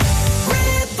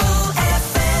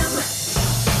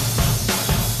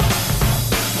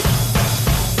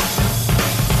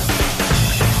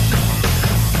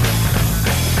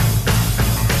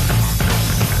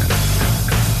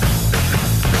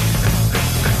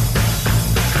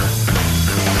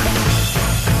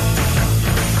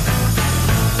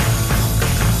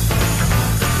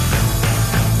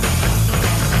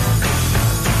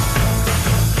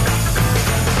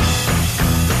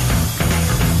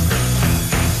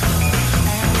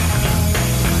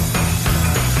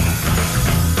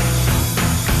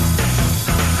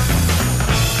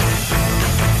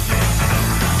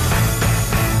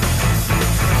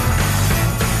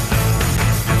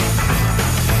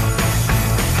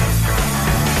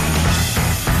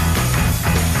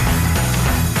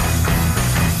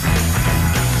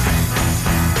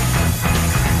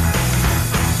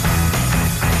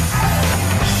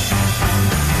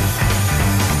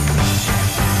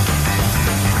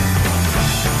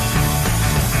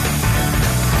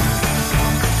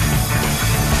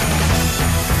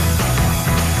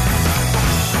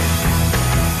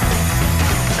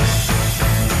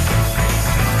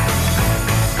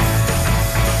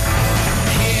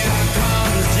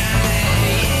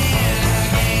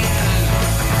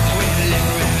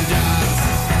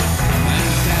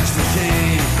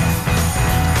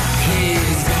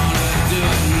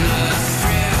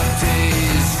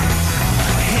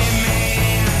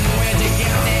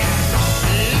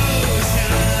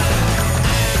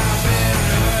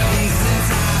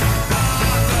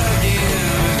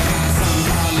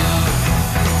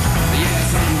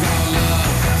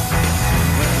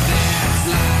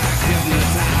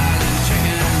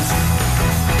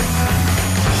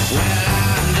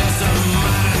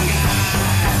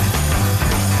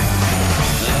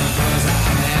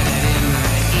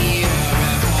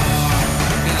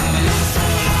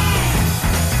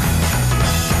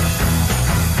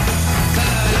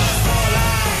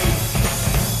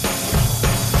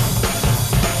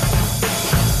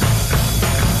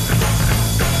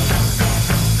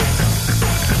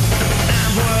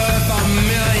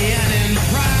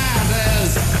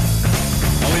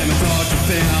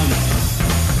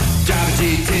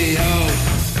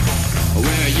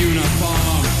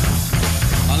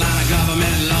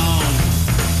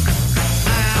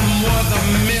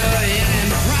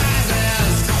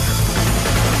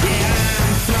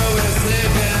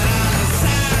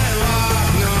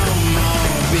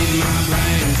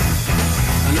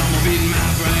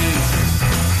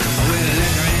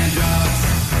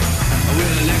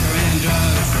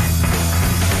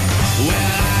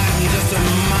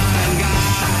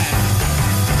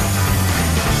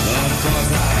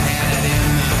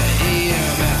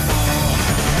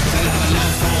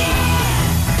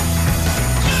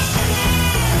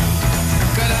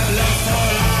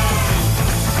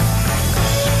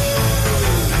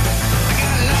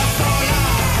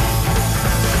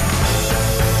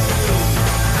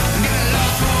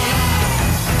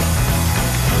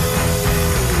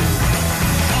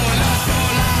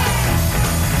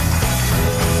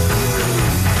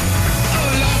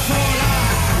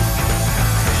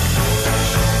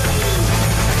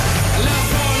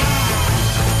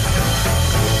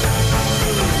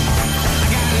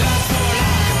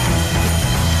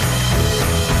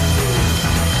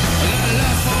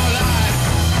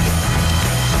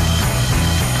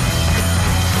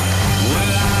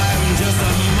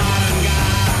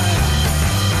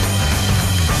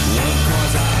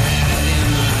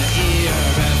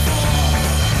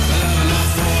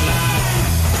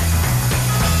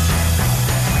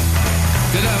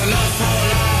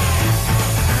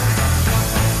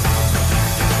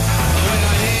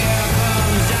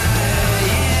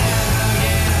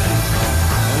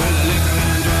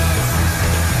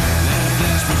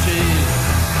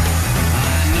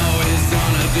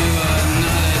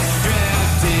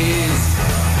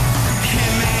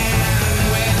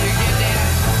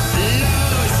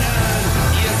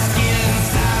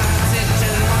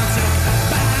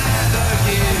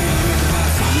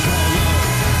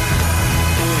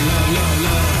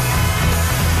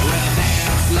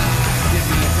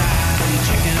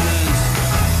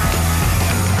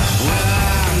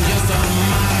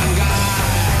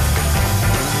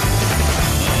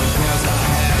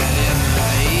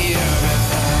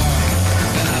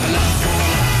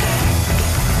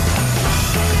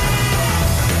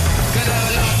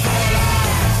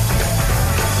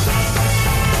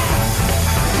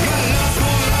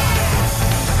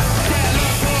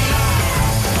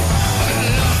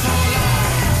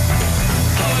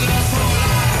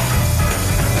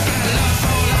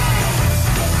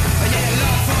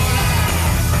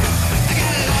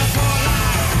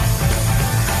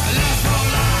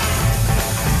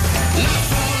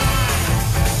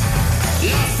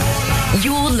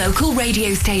 local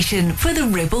radio station for the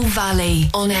Ribble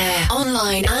Valley. On air,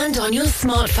 online and on your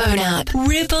smartphone app.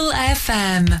 Ribble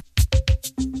FM.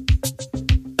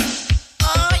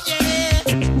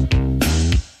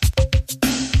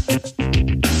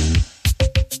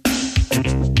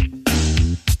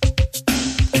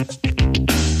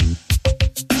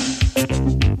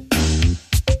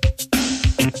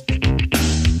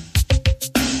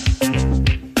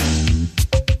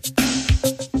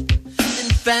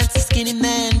 France, a skinny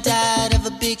man died of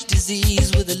a big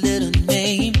disease with a little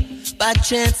name. By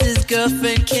chance, his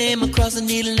girlfriend came across a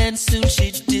needle and soon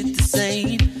she did the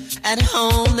same. At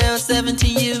home, there were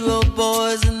 17-year-old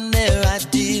boys and their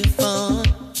idea of fun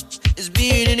is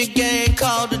being in a gang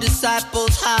called the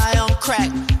Disciples, high on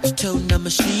crack, toting a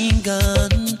machine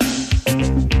gun.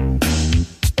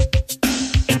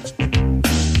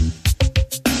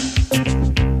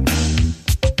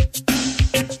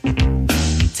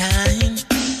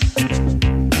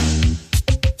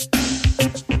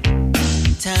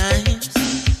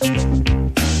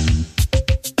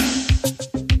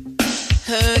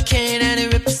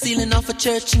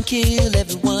 Church and kill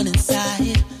everyone inside.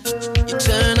 You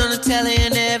turn on the telly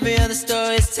and every other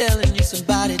story is telling you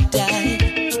somebody died.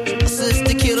 My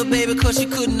sister killed her baby cause she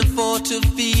couldn't afford to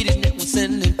feed it. And was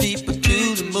sending people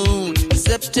to the moon. In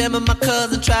September my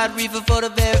cousin tried reefer for the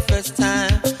very first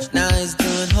time. Now he's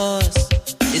doing horse.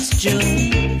 It's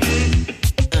June.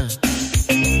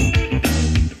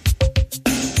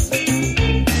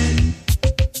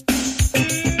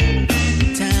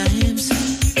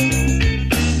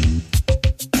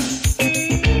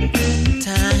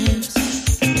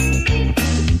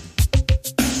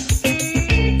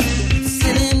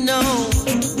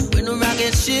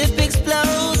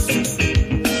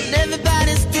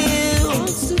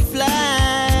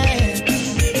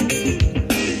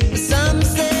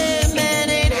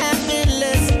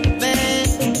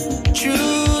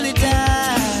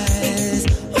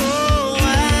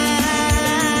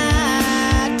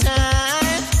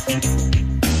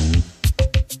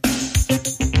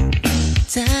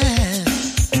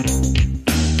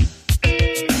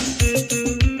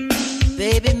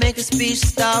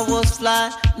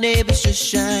 Neighbors just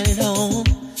shining home.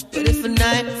 But if a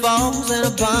night falls and a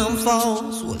bomb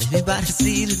falls, will anybody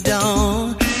see the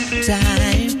dawn?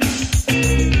 Time.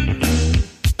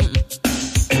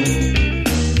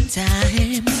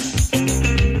 Time.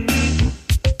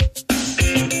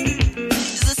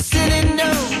 There's a city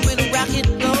note with a rocket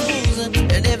blows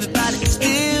and everybody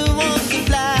still wants to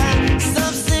fly.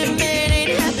 Some say man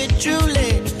ain't happy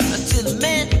truly until a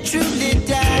man truly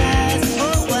dies.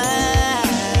 Oh, why?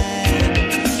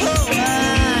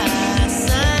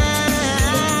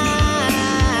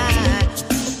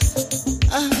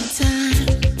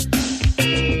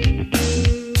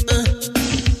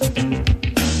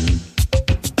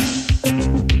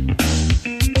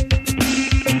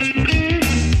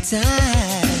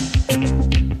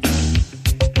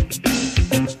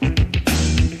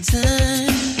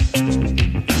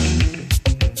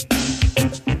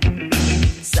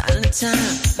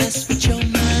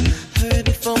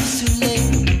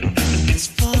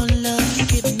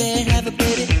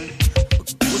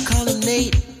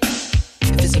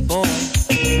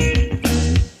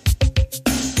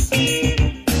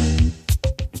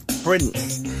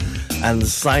 And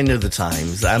Sign of the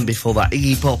Times, and before that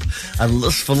Iggy Pop and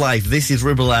Lust for Life. This is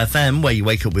Ribble FM, where you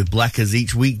wake up with Blackers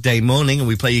each weekday morning and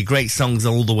we play you great songs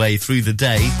all the way through the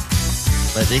day.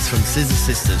 Like this from Scissor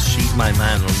Sisters, She's My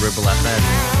Man on Ribble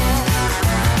FM.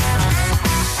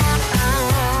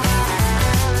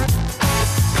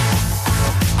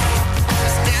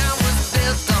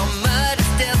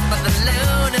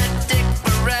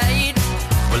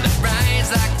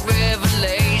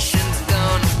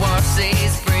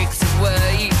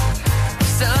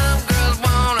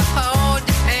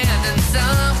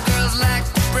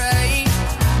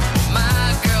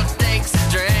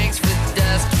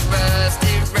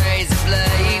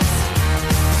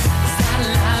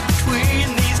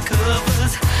 Between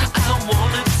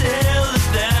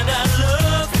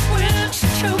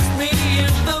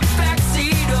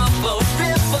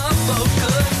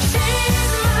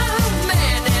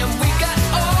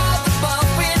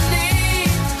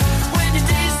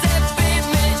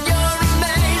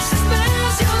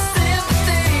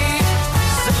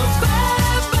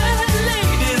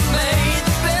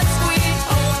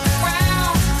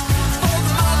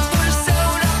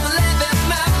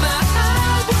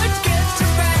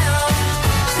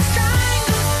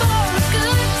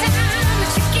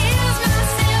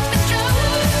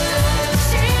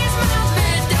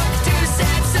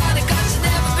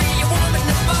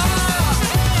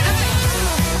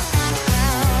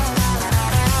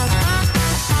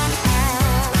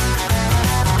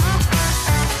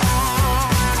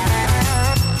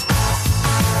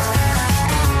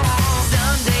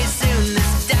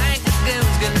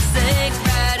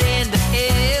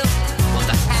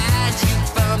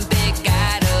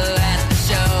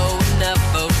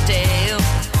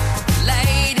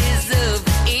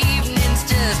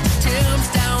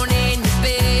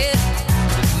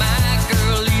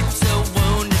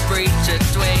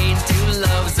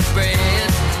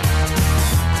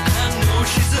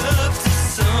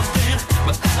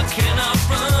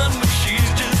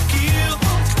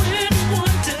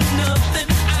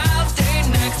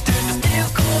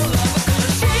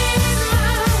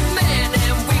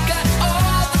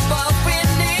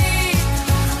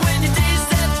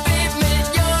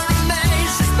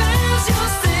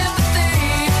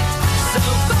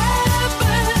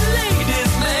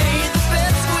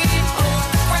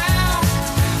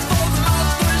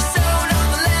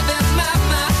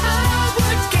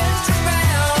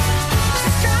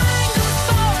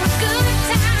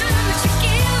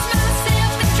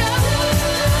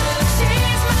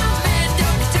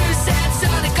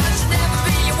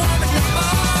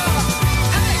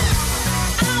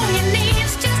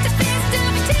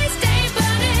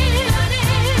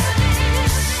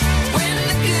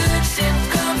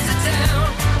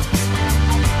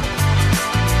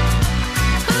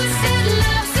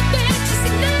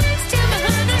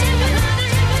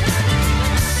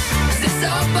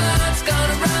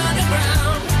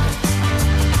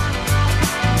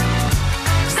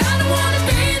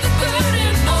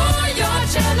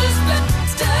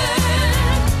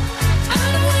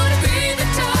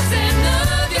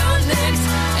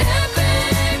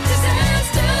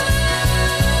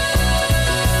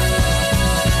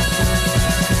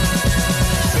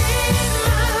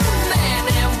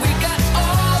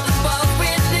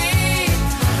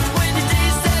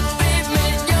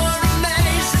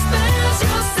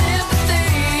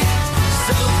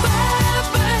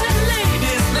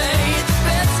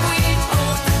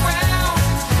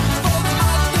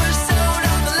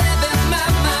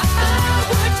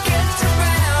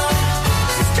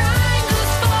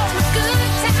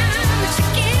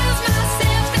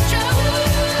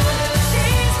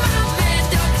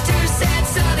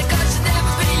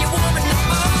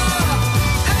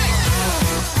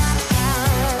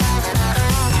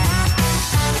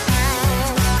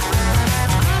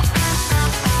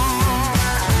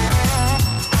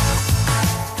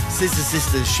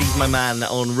She's My Man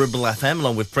on Ribble FM,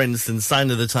 along with Princeton,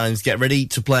 Sign of the Times. Get ready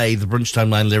to play the Brunch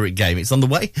Timeline lyric game. It's on the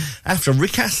way after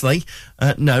Rick Astley.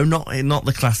 No, not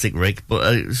the classic Rick,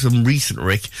 but some recent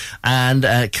Rick. And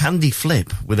Candy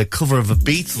Flip with a cover of a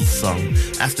Beatles song.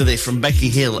 After this, from Becky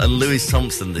Hill and Louis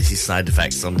Thompson, this is Side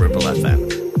Effects on Ribble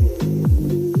FM.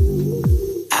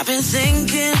 I've been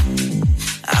thinking,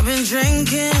 I've been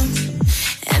drinking,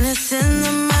 and it's in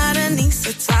the underneath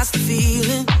that starts the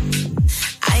feeling.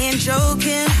 I ain't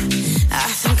joking, I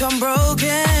think I'm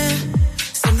broken.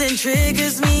 Something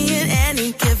triggers me at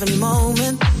any given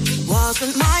moment.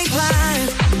 Wasn't my plan,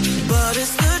 but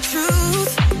it's the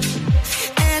truth.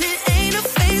 And it ain't a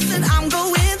phase that I'm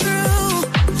going through.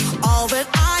 All that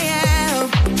I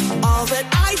am, all that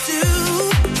I do,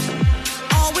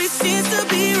 always seems to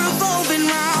be revolving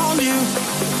around you.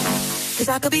 'Cause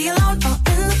I could be alone or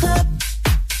in the club,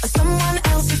 or someone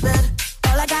else's bed.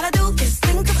 All I gotta do is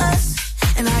think of us,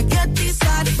 and I get these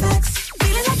side effects.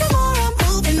 Feeling like the more I'm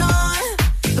moving on,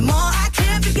 the more I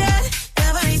can't forget.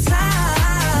 Every time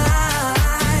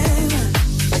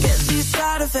I get these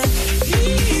side effects.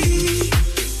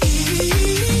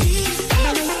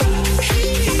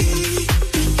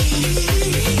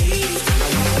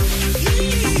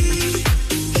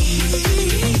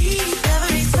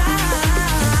 Every time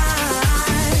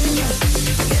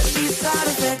I get these side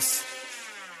effects.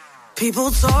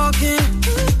 People talking,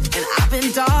 and I've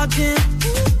been dodging.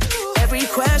 Every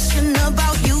question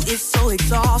about you is so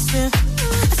exhausting.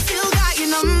 I still got your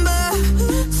number.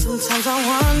 Sometimes I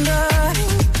wonder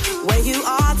where you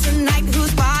are tonight,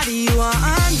 whose body you are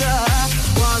under.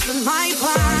 Wasn't my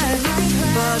plan,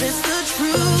 but it's the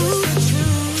truth.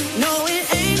 No, it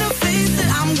ain't a phase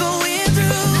that I'm going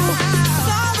through. It's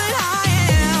all that I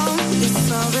am,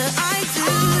 it's all that I do.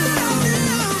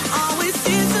 Always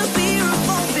seems to be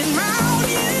revolving around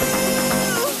you.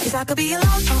 'Cause I could be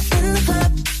alone or in the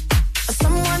club, or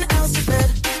someone else's bed.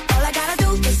 All I gotta do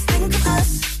is think of us,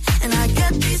 and I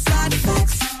get these side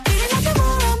effects. Feeling like the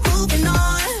more I'm moving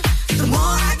on, the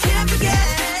more I can't forget.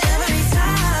 Every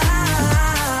time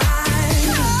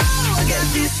I get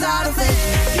these side effects.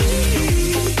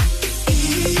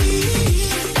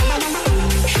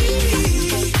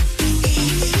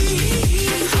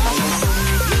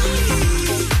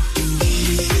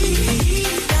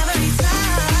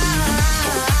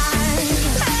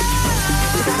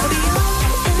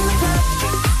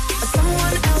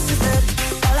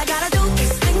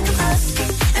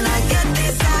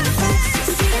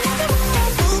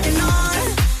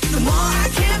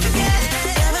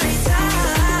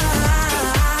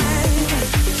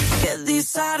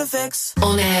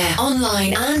 On air,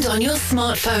 online and on your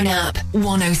smartphone app.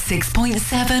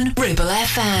 106.7 Ribble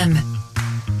FM.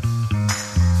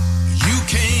 You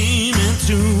came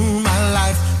into my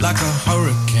life like a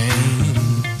hurricane,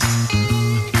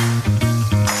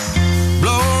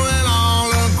 blowing all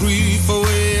the grief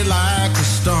away like a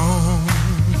storm.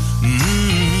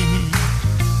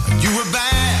 You were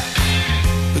bad,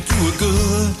 but you were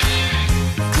good.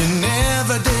 You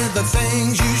never did the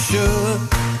things you should.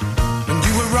 And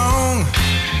you were wrong,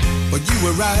 but you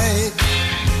were right.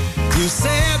 You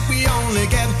said we only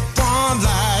get one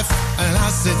life, and I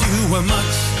said you were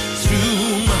much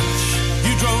too much.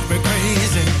 You drove me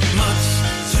crazy, much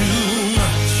too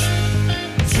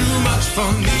much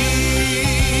for me.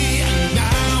 And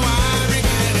now I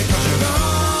regret it, 'cause you're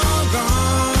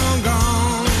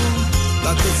gone,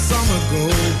 like the summer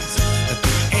goes at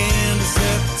the end of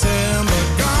September.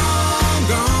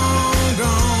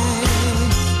 Gone,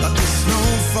 like the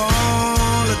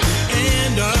snowfall at the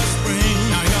end of spring.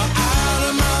 Now you're out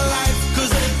of my life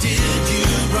 'cause I did you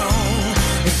wrong.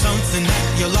 It's something that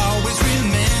you'll always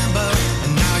remember.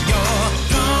 And now you're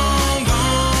gone,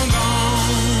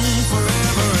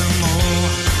 forever and more.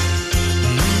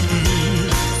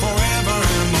 Forever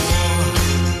and more.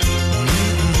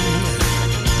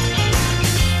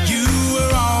 You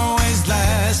were always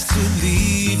last to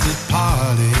leave the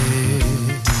party.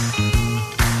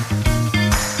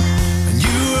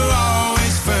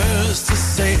 To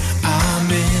say I'm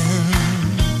in.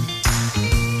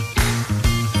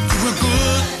 You were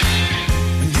good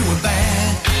and you were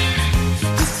bad.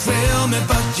 You thrilled me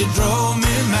but you drove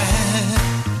me mad.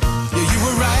 Yeah, you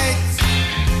were right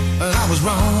and I was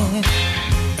wrong.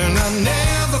 And I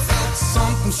never felt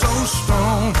something so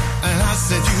strong. And I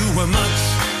said you were much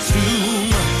too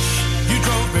much. You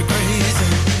drove me crazy,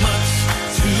 much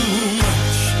too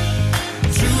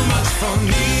much for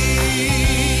me.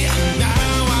 And now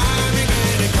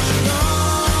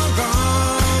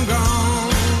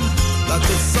like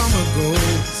the summer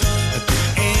goes at the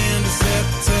end of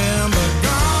September.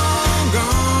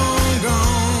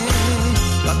 Gone,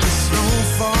 like the snow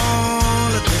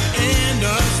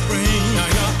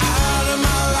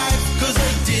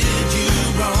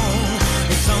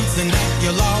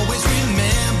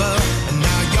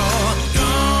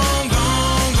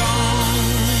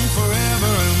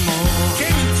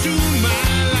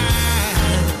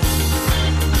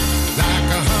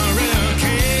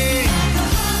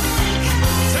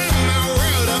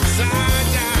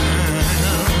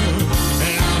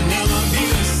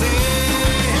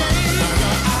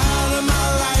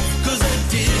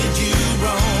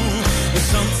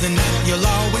something that you'll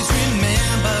always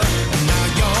remember. And now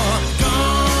you're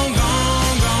gone,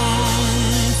 gone,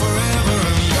 gone, forever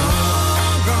and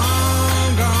gone,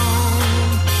 gone,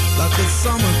 gone, like the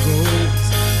summer goes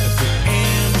at the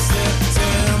end of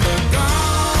September.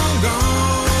 Gone,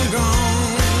 gone,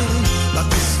 gone, like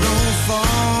the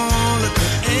snowfall at the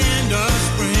end of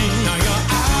spring. Now you're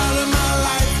out of my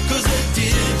life 'cause I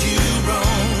did you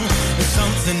wrong. It's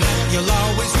something that you'll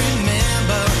always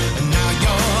remember. And now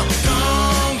you're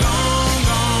gone, gone,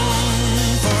 gone,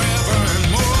 forever and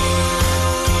more,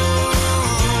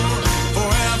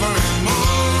 forever and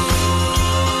more,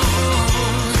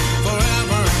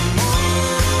 forever and more,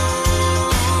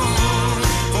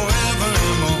 forever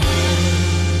and more.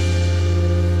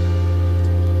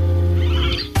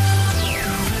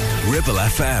 Ribble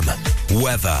FM.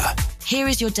 Weather. Here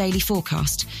is your daily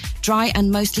forecast. Dry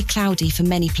and mostly cloudy for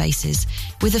many places,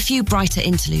 with a few brighter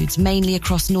interludes, mainly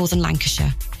across northern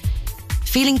Lancashire.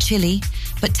 Feeling chilly,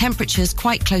 but temperatures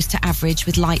quite close to average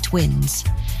with light winds.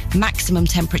 Maximum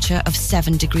temperature of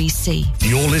 7 degrees C.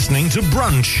 You're listening to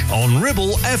Brunch on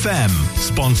Ribble FM,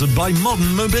 sponsored by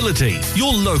Modern Mobility,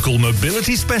 your local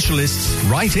mobility specialists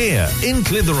right here in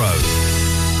Clitheroe.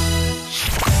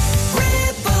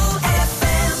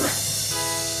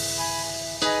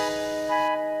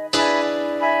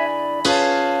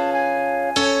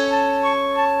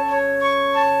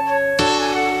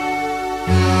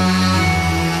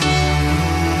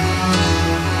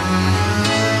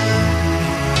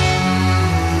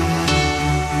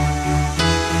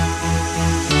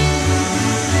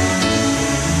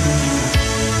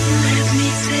 Let me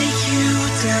take you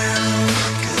down,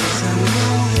 'cause I'm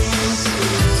going to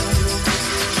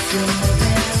your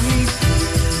very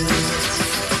feet.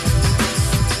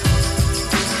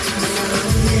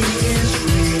 Nothing is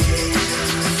real,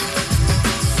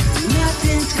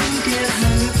 nothing to get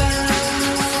hung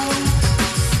about.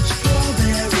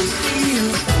 Strawberry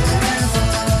fields forever.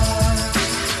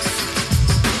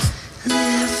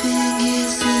 Living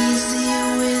is easy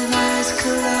with eyes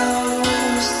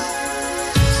closed.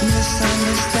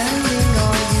 Misunderstanding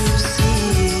all you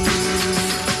see.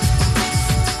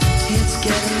 It's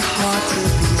getting hard to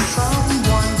be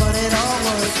someone, but it all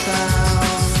works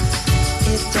out.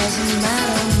 It doesn't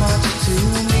matter much to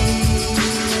me.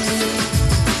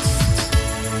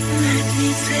 Let me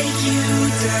take you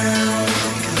down,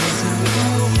 'cause I'm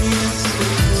going to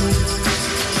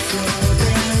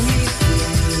strawberry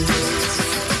fields.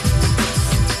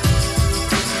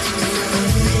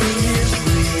 Nothing is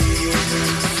real,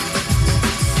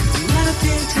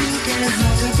 nothing to get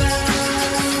hung about.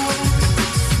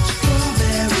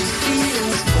 Strawberry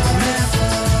fields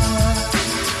forever.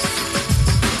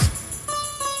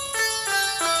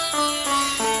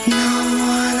 No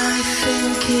one I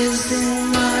think is in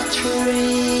my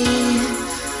tree.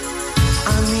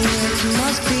 I mean, it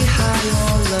must be high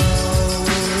or low.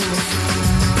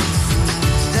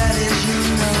 That is, you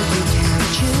know you can't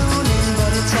tune in,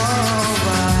 but it's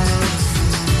alright.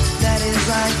 That is,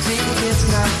 I think it's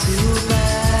not too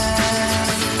bad.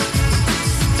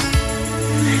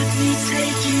 Let me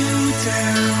take you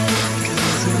down,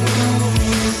 'cause I'm going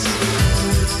to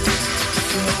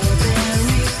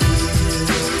strawberry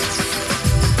fields.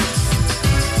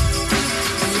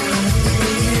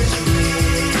 Nothing is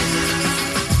real,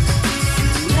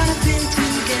 nothing to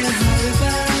get hung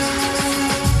about.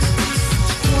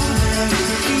 Strawberry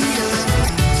fields.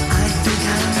 I think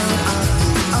I know I'll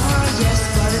be, oh yes,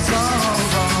 but it's all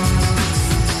wrong.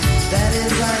 That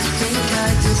is, I think I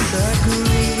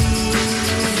disagree.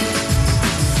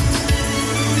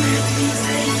 Let me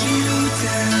take you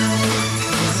down,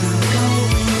 'cause I'm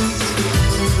going to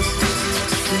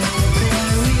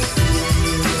strawberry fields.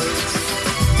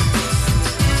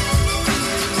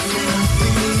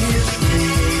 Nothing is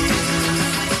real,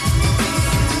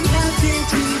 nothing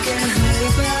to get hung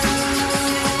about.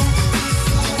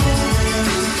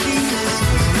 Strawberry fields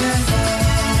forever.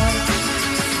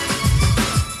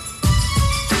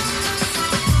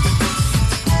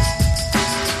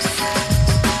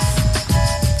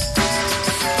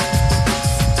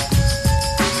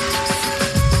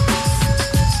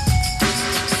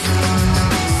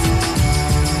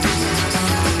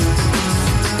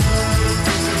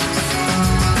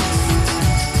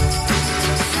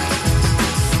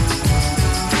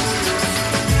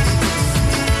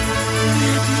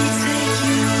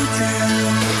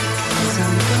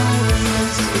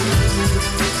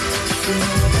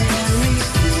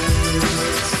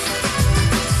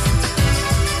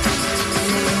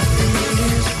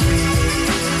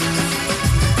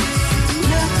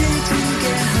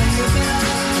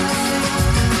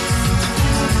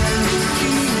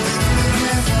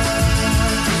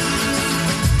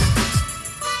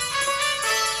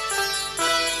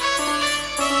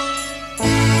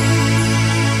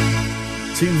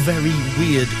 very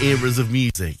weird eras of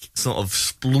music sort of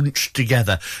splunched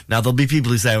together. Now, there'll be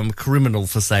people who say I'm a criminal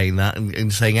for saying that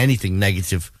and saying anything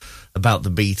negative about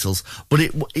the Beatles, but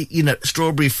it you know,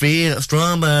 Strawberry Fields,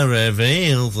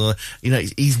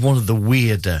 he's one of the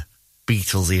weirder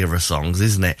Beatles era songs,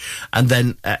 isn't it? And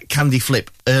then Candy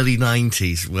Flip, early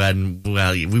 90s, when,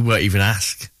 well, we weren't even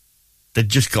asked. They'd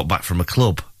just got back from a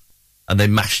club and they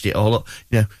mashed it all up,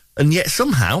 you know, and yet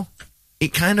somehow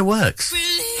it kind of works.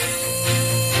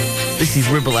 This is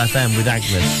Ribble FM with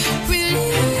Agnes.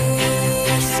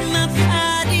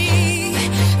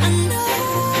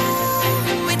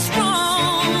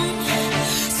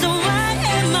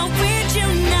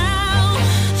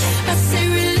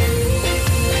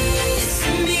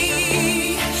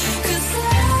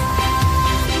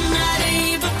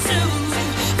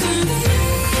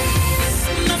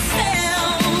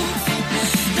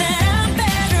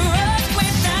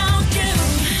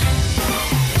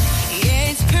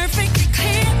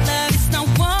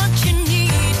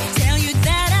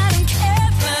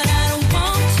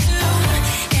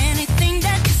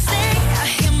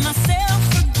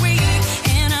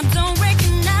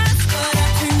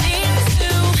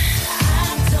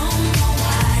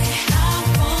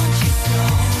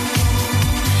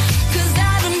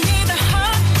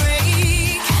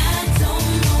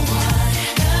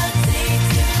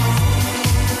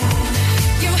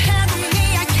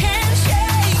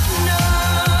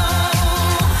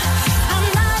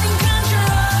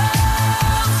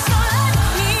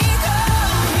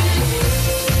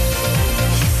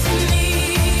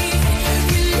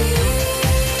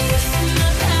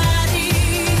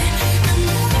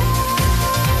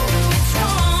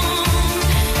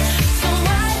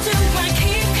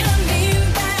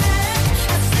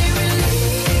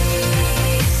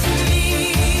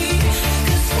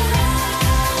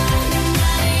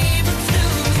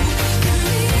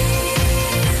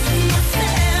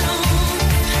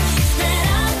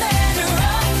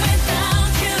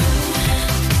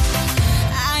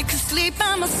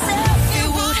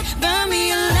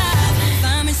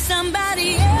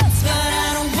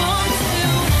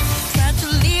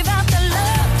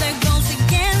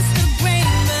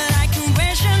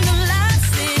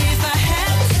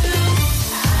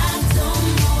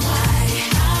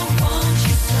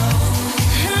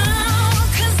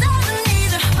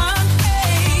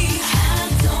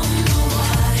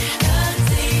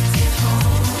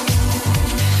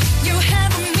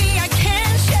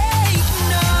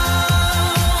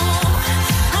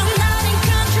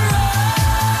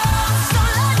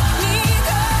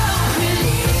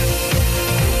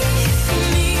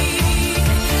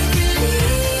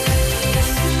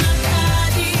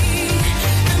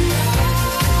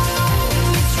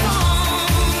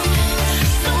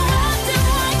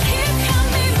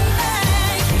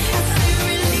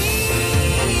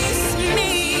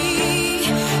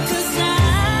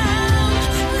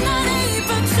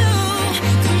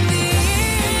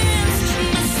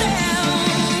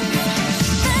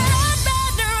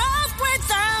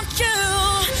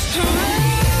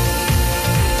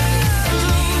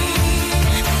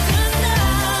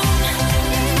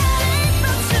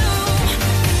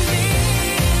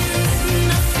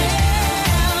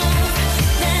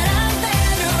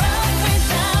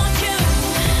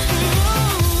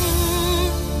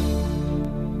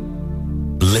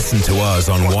 Listen to us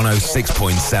on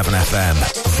 106.7 FM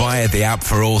via the app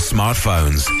for all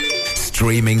smartphones.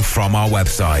 Streaming from our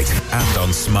website and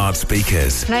on smart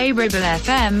speakers. Play Ribble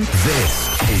FM.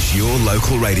 This is your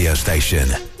local radio station.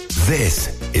 This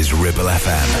is Ribble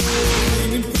FM.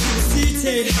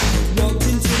 Walked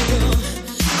into the door.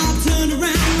 I turned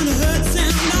around when I heard the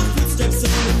sound of footsteps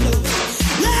on the floor.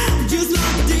 Loud, just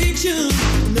like addiction.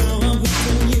 Now I'm hooked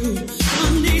on you. I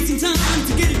need some time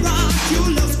to get it right. Your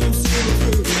love's gonna see me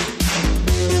through.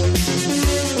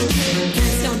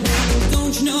 Can't stop now,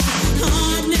 don't you know?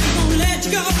 I'm never gonna let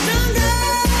you go. Don't go.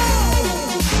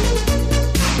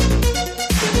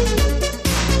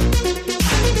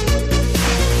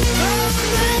 Oh,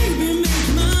 baby, make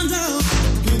your mind up.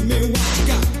 Give me what you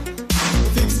got.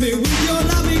 Fix me with your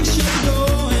loving, shut the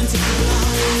door and take it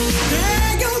out.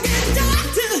 Hey, go get the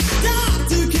doctor.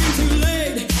 Doctor came too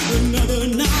late. Another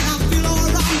night I feel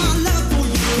alright. My love for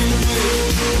you can't wait.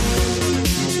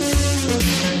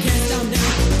 Can't stop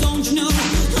now, don't you know? I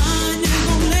ain't never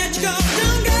gonna let you go.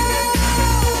 Don't go.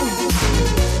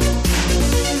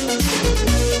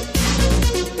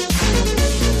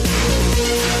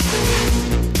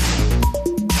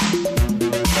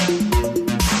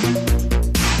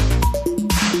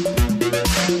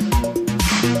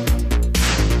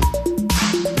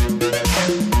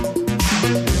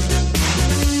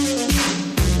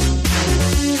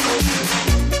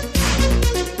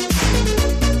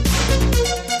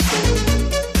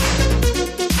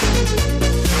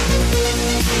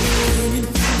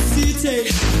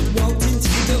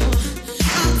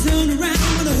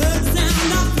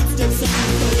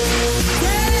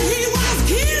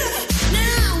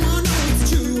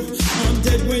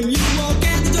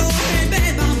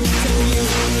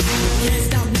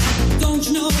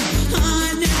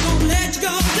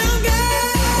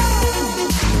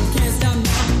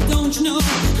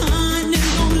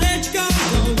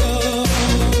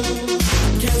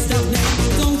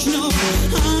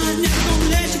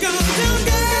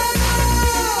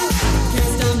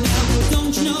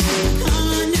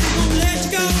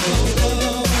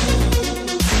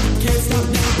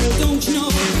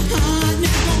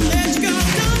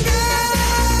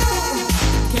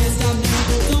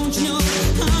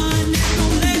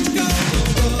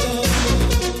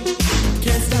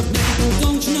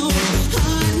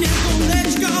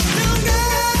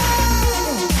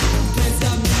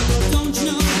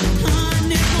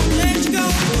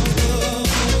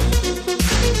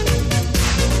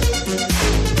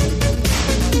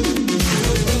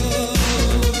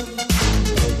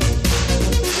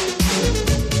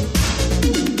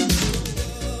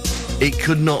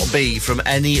 could not be from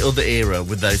any other era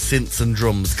with those synths and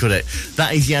drums, could it?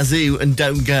 That is Yazoo and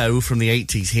Don't Go from the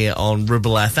 80s here on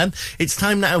Ribble FM. It's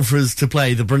time now for us to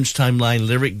play the Brunch Timeline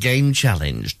Lyric Game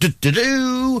Challenge.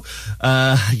 Do-do-do!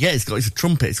 It's got its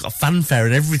trumpet, it's got fanfare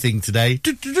and everything today.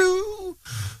 Do-do-do!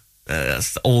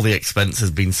 That's all the expense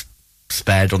has been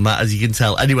spared on that, as you can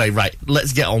tell. Anyway, right,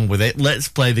 let's get on with it. Let's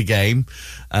play the game.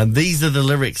 And these are the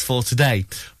lyrics for today.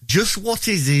 Just what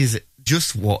is it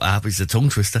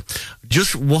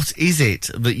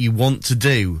that you want to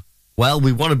do? Well,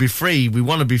 we want to be free. We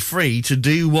want to be free to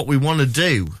do what we want to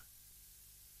do.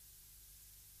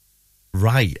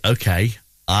 Right, okay.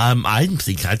 I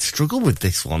think I'd struggle with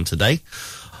this one today.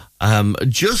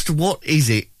 Just what is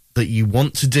it that you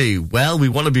want to do? Well, we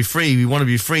want to be free. We want to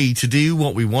be free to do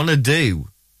what we want to do.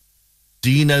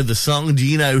 Do you know the song? Do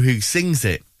you know who sings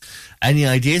it? Any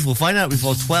ideas? We'll find out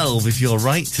before 12 if you're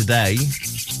right today.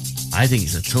 I think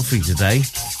it's a toughie today.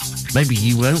 Maybe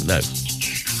you won't know.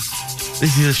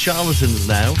 This is the Charlatans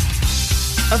now.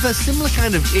 Of a similar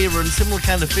kind of era and similar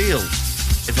kind of feel,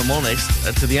 if I'm honest,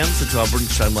 to the answer to our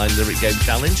Brunch Timeline Lyric Game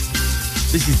Challenge.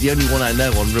 This is the only one I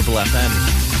know on Ribble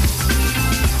FM.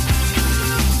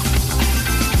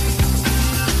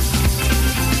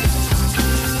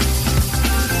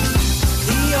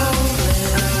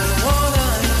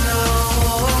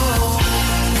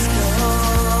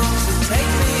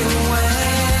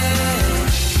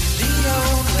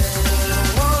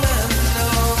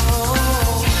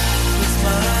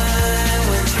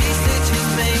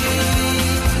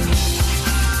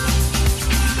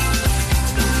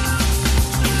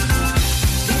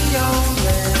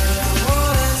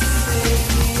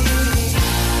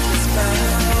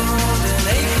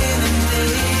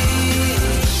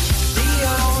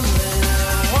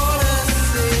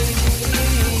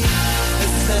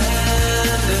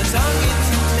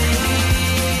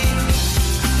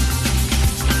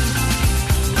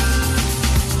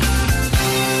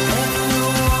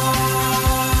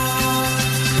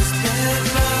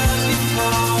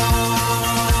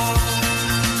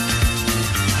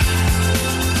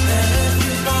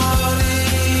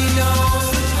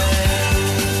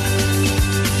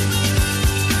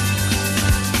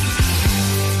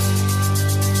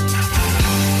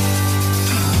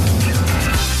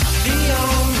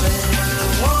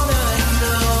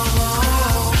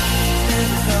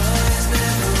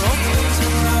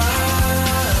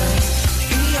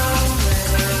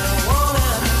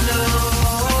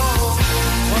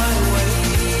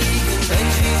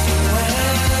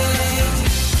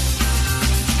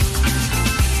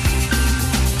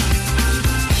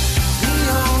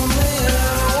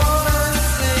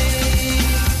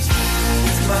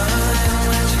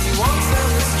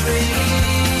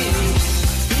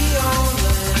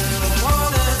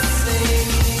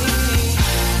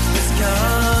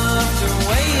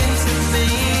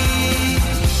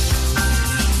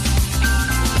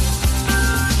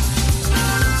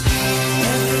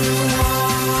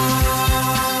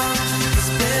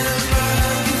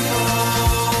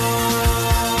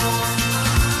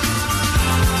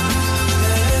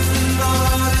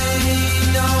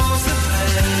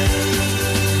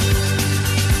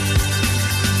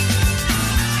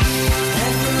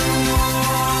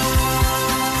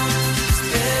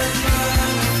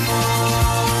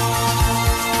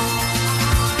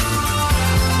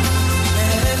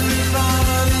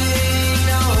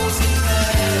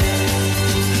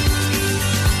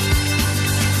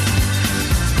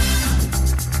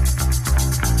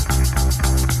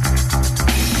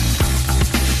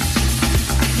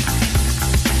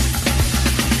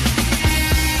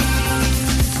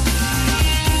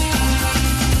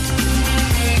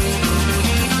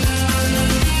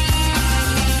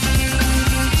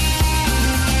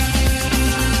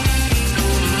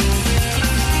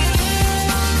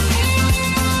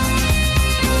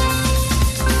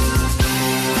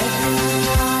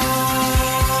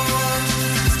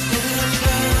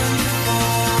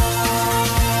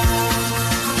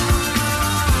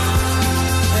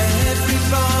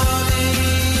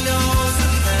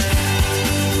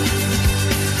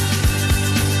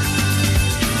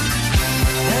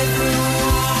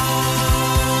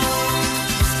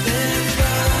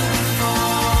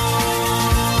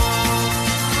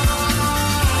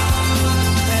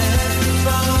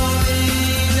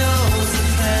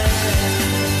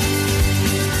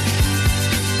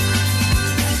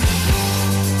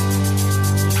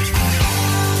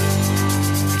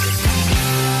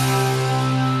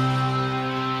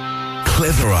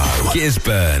 Clitheroe,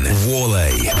 Gisburn,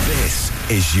 Whalley. This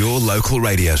is your local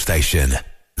radio station.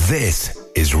 This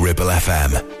is Ribble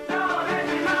FM.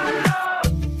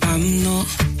 I'm not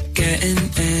getting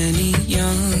any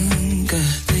younger.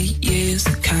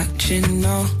 watching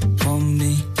up on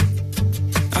me.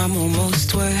 I'm almost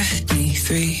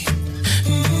 23.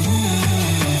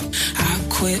 I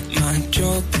quit my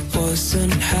job,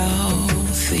 wasn't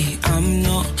healthy. I'm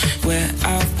not where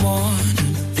I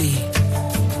wanna be,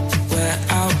 where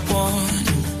I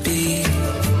wanna be.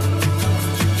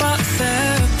 But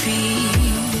therapy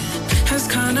has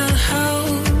kinda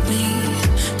helped me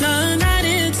learn that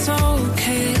it's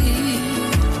okay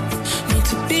not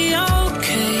to be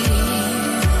okay.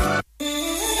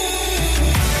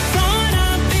 Thought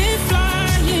I'd be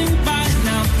flying by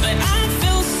now, but I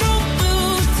feel so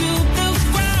glued to the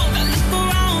ground. I look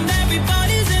around,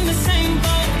 everybody's in the same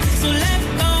boat. So let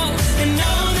go and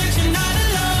know that you're not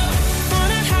alone.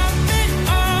 Wanna have it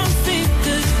all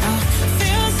figured out.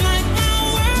 Feels like my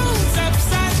world's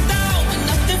upside down and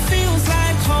nothing feels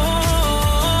like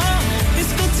home.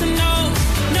 It's good to know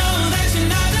that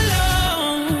you're not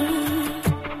alone.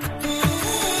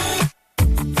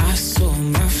 I saw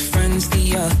my friends the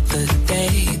other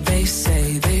day. They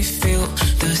say they feel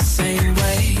the same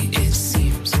way. It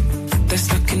seems they're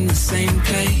stuck in the same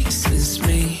place as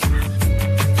me.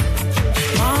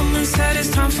 Mama said it's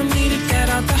time for me to get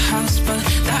out the house, but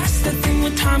that's the thing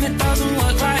with time, it doesn't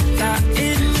work like that.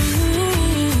 It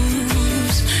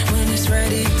moves when it's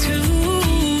ready to.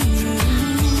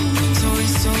 So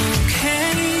it's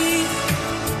okay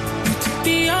not to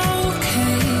be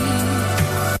okay.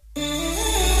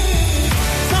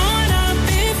 Thought I'd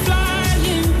be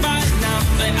flying by now,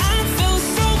 but I feel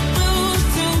so glued to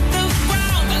the ground.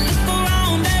 I look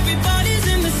around, everybody's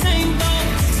in the same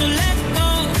boat. So let go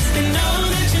and know that you're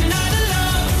not alone.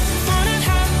 Wanna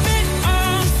have it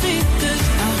all figured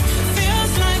out.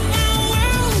 Feels like my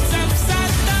world's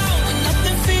upside down and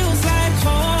nothing feels like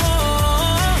home.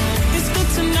 It's good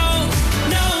to know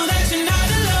that you're not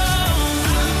alone.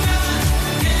 I'm not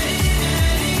getting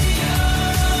any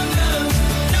younger.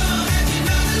 Know that you're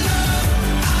not alone.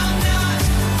 I'm not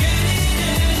getting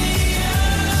any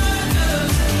younger.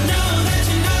 Know that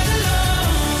you're not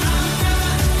alone. I'm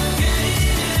not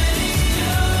getting any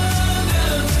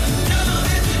younger. Know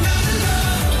that you're not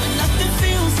alone. When nothing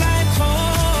feels like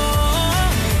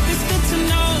home, it's good to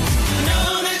know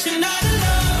that you're not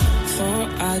alone. Thought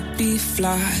I'd be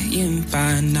flying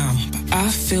by now, but I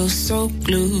feel so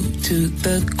glued to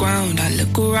the ground. I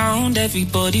look around,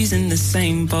 everybody's in the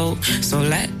same boat. So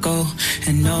let go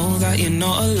and know that you're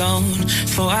not alone.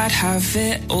 Thought I'd have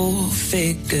it all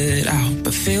figured out,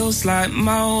 but feels like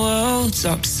my world's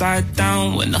upside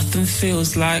down when nothing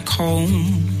feels like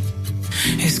home.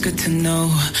 It's good to know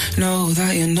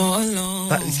that you're not alone.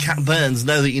 That is Cat Burns,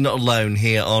 Know That You're Not Alone,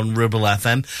 here on Ribble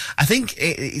FM. I think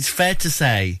it's fair to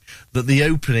say that the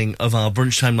opening of our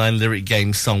Brunchtime Line lyric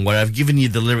game song, where I've given you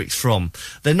the lyrics from,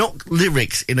 they're not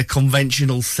lyrics in a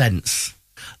conventional sense.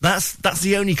 That's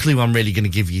the only clue I'm really going to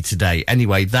give you today.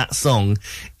 Anyway, that song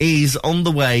is on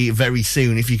the way very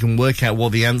soon. If you can work out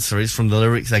what the answer is from the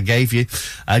lyrics I gave you,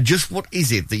 just what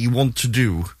is it that you want to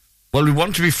do? Well, we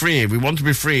want to be free. We want to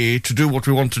be free to do what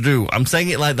we want to do. I'm saying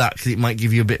it like that because it might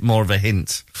give you a bit more of a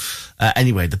hint.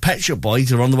 Anyway, the Pet Shop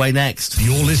Boys are on the way next.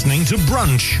 You're listening to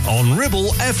Brunch on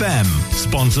Ribble FM,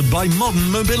 sponsored by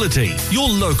Modern Mobility, your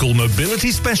local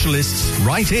mobility specialists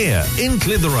right here in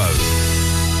Clitheroe.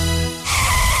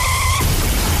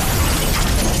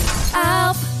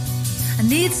 Help, I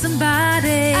need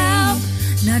somebody. Help,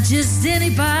 not just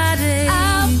anybody.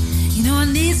 Help, you know I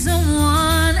need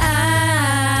someone. Help.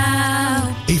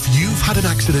 If you've had an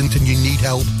accident and you need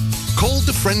help, call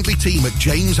the friendly team at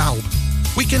James Alp.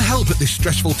 We can help at this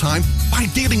stressful time by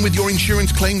dealing with your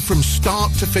insurance claim from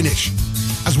start to finish.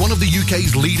 As one of the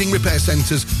UK's leading repair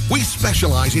centres, we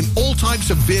specialise in all types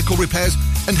of vehicle repairs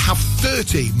and have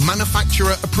 30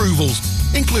 manufacturer approvals,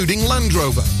 including Land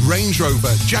Rover, Range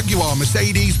Rover, Jaguar,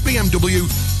 Mercedes, BMW,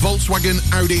 Volkswagen,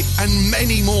 Audi and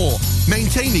many more,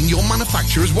 maintaining your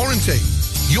manufacturer's warranty.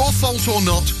 Your fault or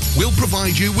not, we'll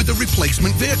provide you with a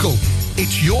replacement vehicle.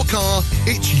 It's your car,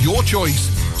 it's your choice.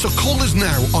 So call us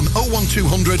now on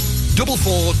 01200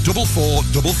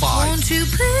 444455. Won't you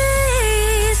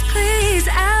please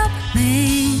help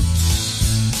me?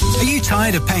 Are you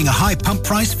tired of paying a high pump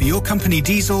price for your company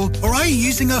diesel? Or are you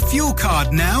using a fuel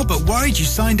card now but worried you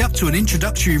signed up to an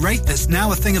introductory rate that's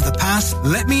now a thing of the past?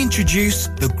 Let me introduce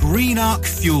the Green Arc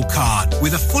Fuel Card.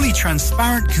 With a fully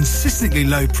transparent, consistently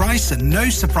low price and no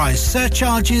surprise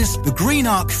surcharges, the Green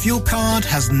Arc Fuel Card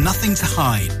has nothing to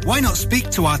hide. Why not speak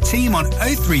to our team on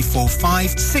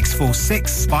 0345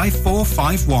 646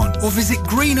 5451 or visit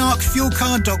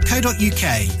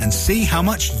greenarcfuelcard.co.uk and see how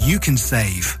much you can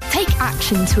save. Take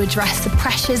action to address the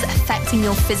pressures affecting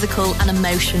your physical and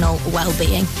emotional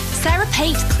well-being. Sarah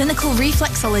Pate Clinical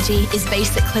Reflexology is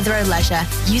based at Clitheroe Leisure.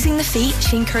 Using the feet,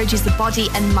 she encourages the body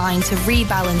and mind to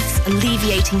rebalance,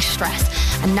 alleviating stress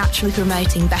and naturally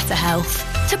promoting better health.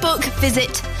 To book,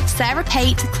 visit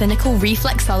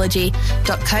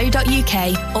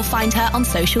sarahpateclinicalreflexology.co.uk or find her on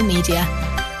social media.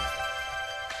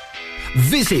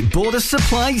 Visit Border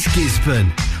Supplies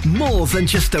Gisborne. More than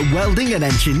just a welding and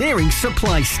engineering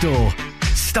supply store.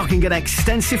 Stocking an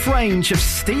extensive range of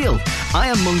steel,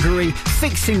 ironmongery,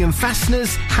 fixing and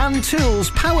fasteners, hand tools,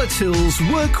 power tools,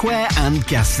 workwear and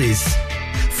gases.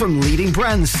 From leading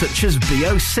brands such as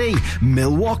BOC,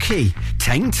 Milwaukee,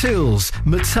 Teng Tools,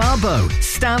 Metabo,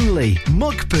 Stanley,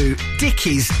 Muck Boot,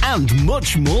 Dickies and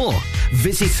much more.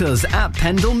 Visit us at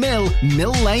Pendle Mill,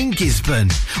 Mill Lane, Gisborne,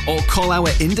 or call our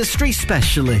industry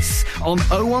specialists on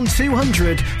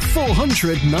 01200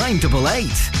 400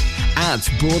 988. At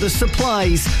Border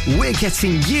Supplies, we're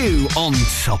getting you on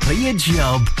top of your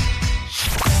job.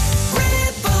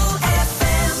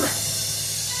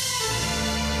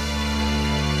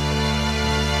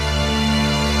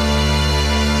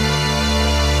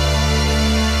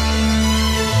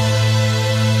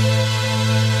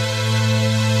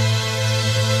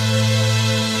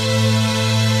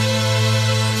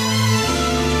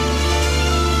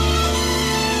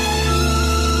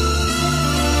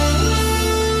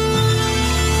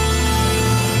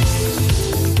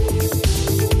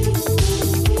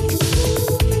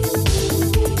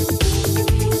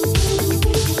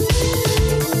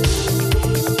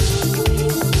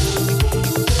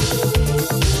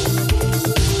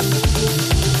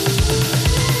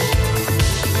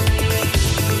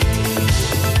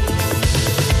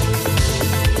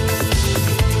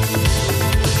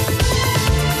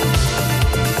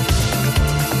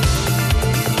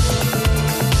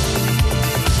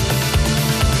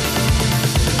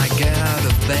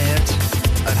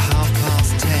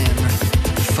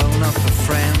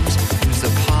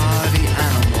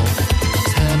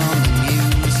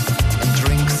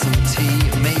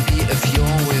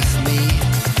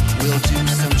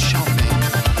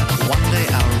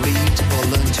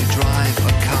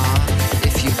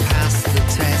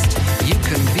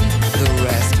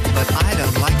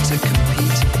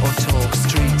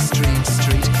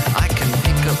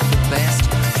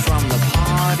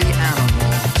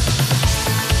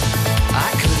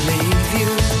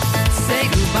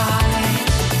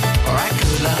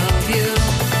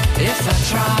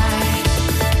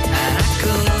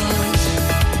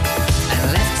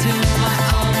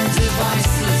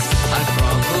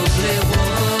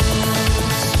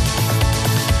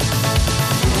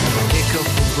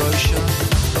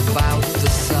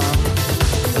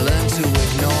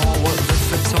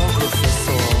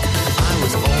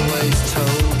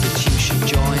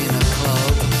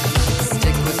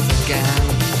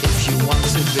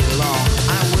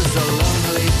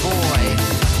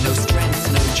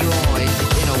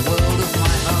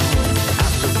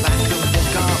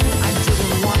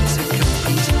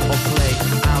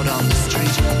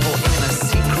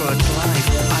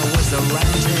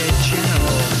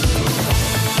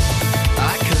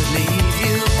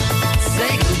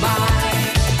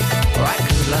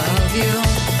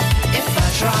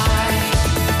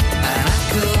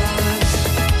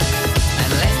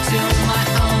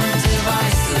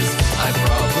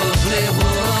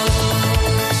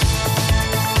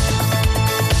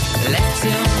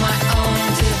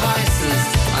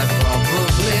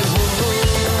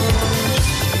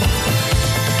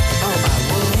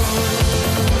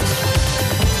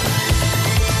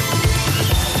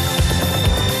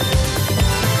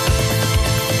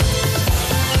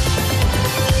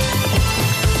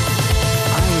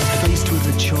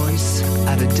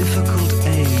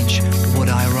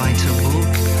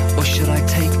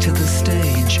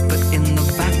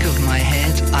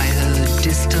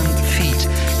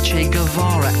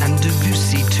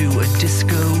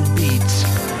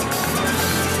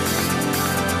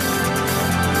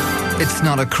 It's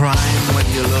not a crime when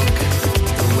you look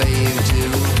the way you do,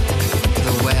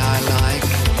 the way I like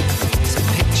to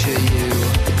picture you.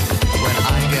 When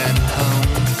I get home,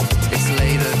 it's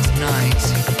late at night.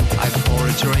 I pour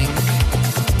a drink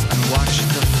and watch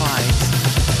the fight.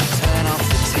 Turn off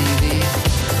the TV,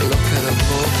 look at a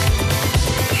book,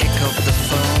 pick up the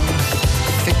phone,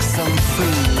 fix some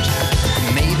food.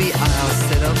 Maybe I'll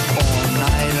sit up all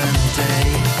night and day,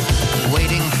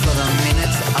 waiting for the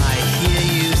minute I hear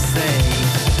you say,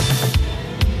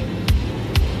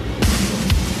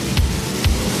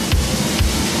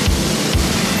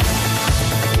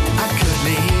 I could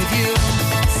leave you,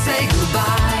 say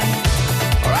goodbye,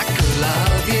 or I could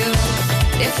love you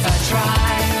if I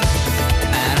tried.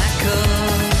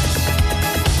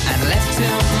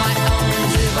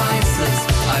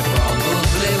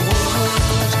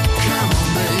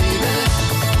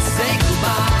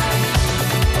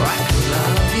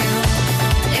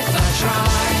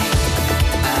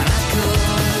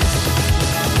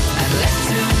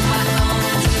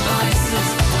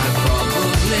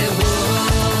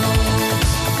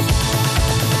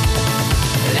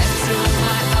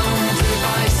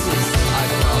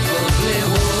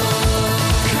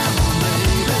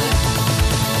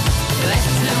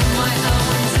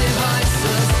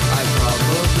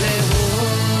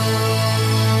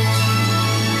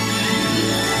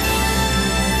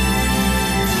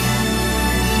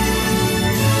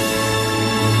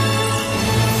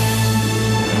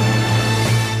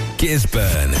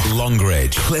 Gisburn,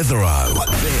 Longridge, Clitheroe.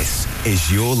 This is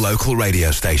your local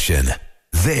radio station.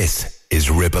 This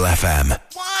is Ribble FM.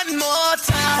 One more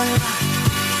time.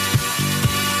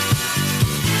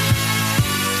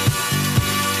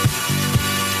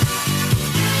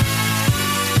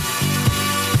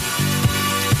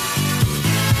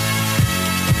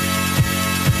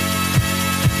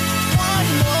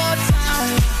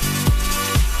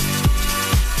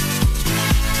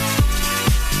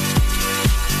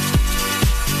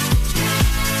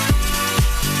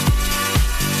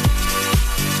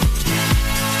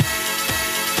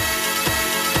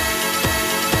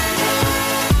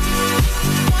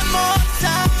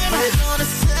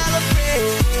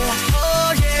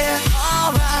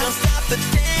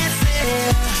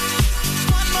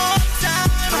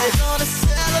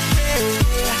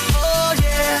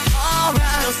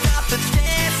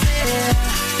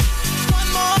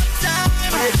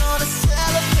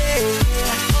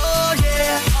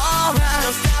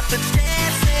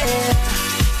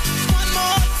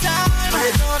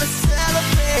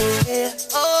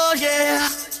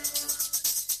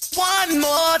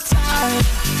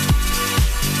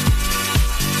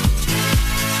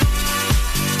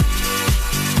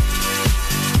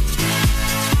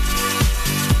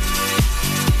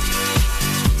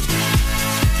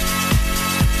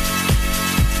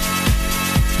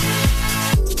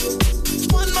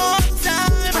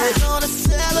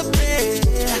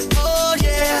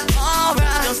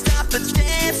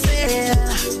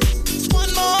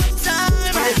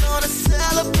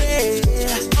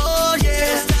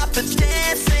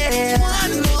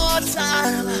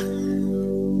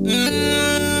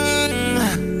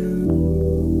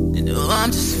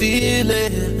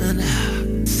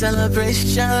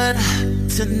 Celebration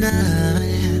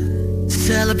tonight.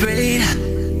 Celebrate.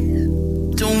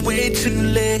 Don't wait too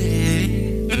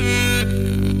late.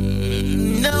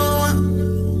 No,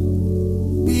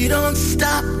 we don't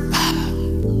stop.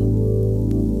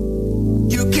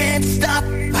 You can't stop.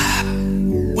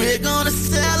 We're gonna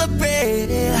celebrate.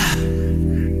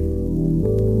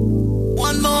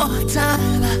 One more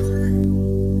time.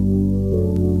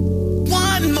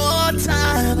 One more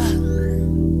time.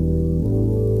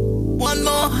 One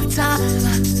more time,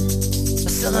 a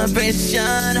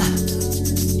celebration.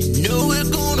 You know we're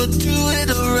gonna do it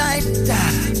right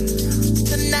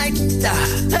tonight.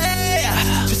 Hey,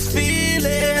 just feel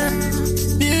it.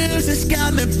 Music's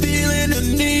got me feeling the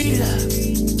need.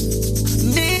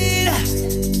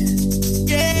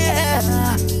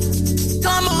 Yeah.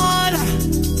 Come on,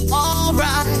 all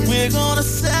right. We're gonna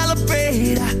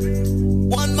celebrate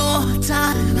one more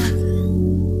time.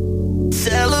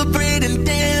 Celebrate and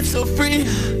dance so free.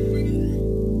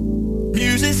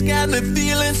 Music's got me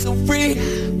feeling so free.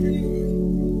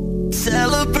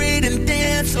 Celebrate and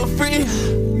dance so free.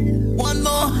 One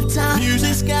more time.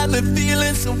 Music's got me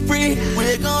feeling so free.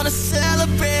 We're gonna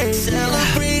celebrate.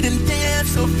 Celebrate and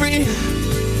dance so free.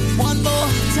 One more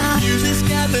time. Music's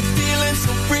got me feeling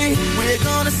so free. We're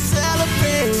gonna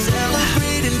celebrate.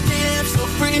 Celebrate and dance so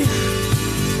free.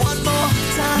 One more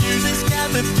time. Music's got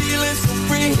me feeling so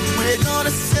free. We're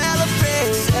gonna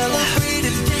celebrate. Celebrate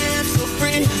and dance so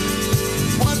free.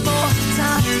 One more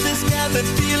time. Music's got me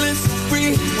feeling so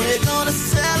free. We're gonna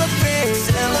celebrate.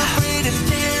 Celebrate and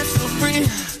dance so free.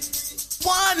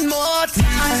 One more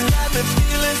time. Music's got me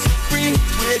feeling so free.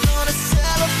 We're gonna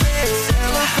celebrate.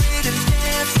 Celebrate and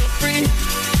dance so free.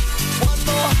 One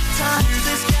more time.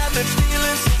 Music's got me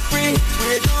feeling so free.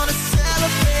 We're gonna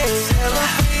celebrate.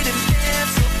 Celebrate and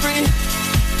dance so free.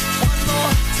 One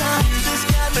more time. Music's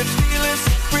got me feeling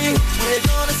so free. We're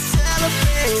gonna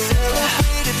celebrate.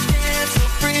 Celebrate and dance so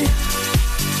free.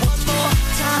 One more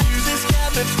time. Music's got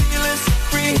me feeling so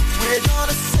free. We're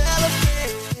gonna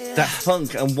celebrate. Daft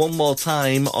Punk and One More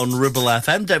Time on Ribble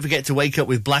FM. Don't forget to wake up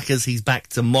with Blackers. He's back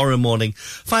tomorrow morning.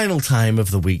 Final time of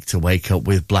the week to wake up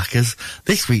with Blackers.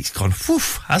 This week's gone,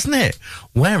 woof, hasn't it?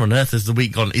 Where on earth has the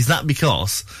week gone? Is that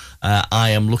because I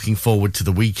am looking forward to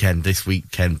the weekend this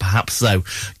weekend? Perhaps so.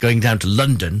 Going down to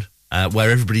London, where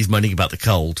everybody's moaning about the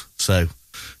cold. So,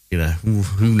 you know,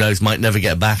 who knows, might never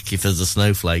get back if there's a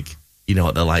snowflake. You know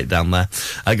what they're like down there.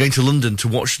 Going to London to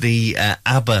watch the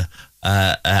ABBA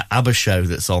show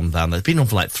that's on down there. It's been on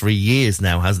for like 3 years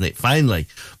now, hasn't it? Finally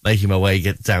making my way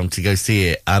get down to go see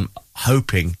it. I'm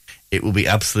hoping it will be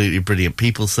absolutely brilliant.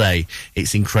 People say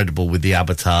it's incredible with the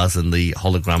avatars and the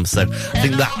holograms, so I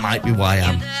think that might be why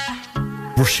I'm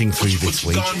rushing through this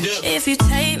week. If you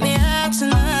take me out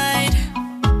tonight,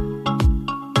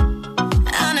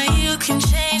 I know you can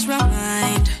change my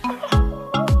mind.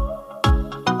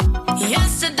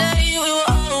 Yesterday we were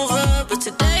over, but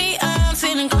today I'm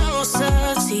feeling closer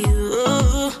to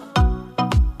you.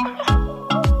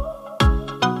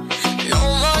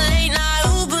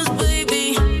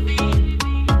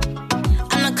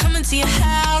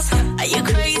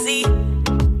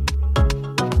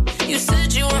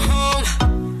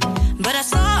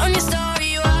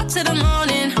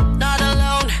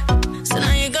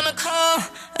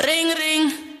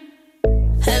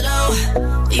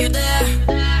 you there?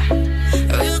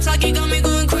 Real talk, you got me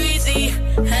going crazy.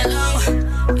 Hello,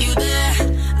 you there?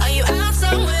 Are you out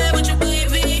somewhere with your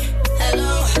baby?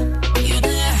 Hello, you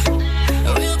there?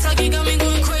 Real talk, you got me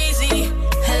going crazy.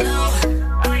 Hello,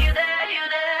 are you there? You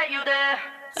there? You there?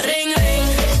 Ring ring.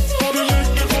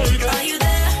 Are you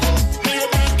there?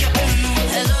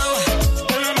 Hello.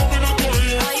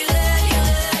 Are you there? You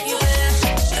there? You there?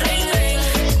 Ring ring.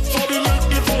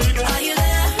 Are you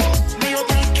there?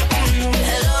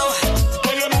 Hello.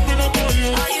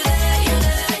 Are you there? You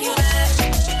there? You there?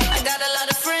 I got a lot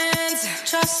of friends.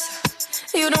 Trust.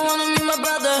 You don't wanna meet my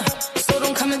brother, so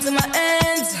don't come into my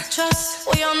ends. Trust.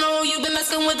 We all know you've been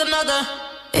messing with another.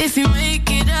 If you make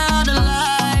it out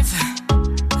alive,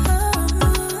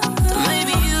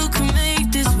 maybe you can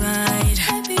make this right.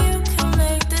 Maybe you can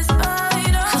make this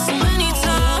right. 'Cause so many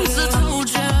times I told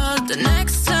you the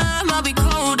next time I'll be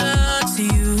colder to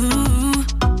you.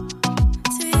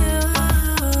 To you.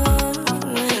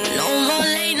 No more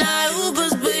late night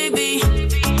Ubers, baby.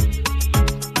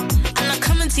 I'm not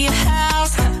coming to your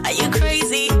house. Are you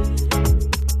crazy?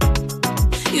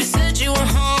 You said you were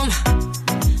home,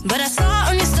 but I saw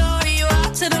on your story you're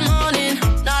out till the morning,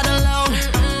 not alone.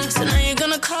 So now you're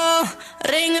gonna call,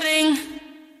 ring ring.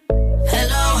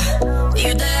 Hello,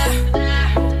 you there?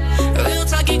 Real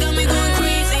talk, you got me going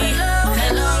crazy.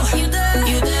 Hello, you there?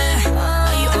 You there?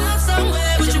 Are you out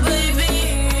somewhere with your baby?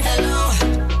 Hello,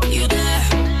 you there?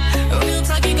 Real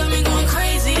talk, you got me going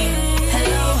crazy.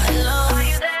 Hello, hello. Are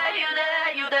you there? You there?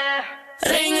 You there?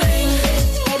 Ring ring.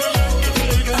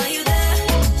 Are you there?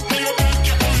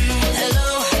 Hello.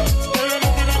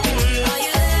 Are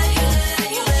you there? You there?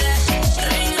 You there?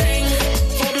 Ring ring.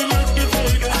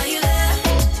 Are you there?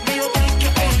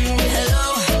 Hello.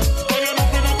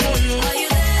 Are you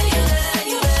there? You there?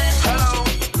 You there?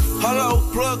 Hello,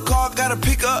 plug call, gotta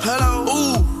pick up. Hello,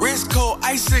 ooh, wrist cold,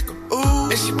 icicle.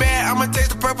 Ooh, if she bad, I'ma taste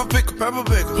the purple pickle. Purple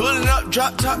pickle. Pulling up,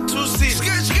 drop top, 2 seats.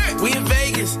 We in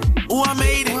Vegas. Ooh, I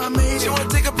made it. She wanna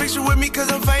take a picture with me 'cause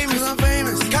I'm famous.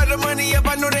 Count the money up,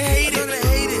 I know they hate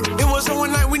it. It was on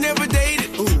one night, we never dated.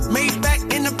 Made back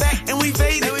in the back, and we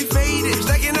faded.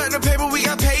 Stacking up the paper, we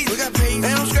got paid.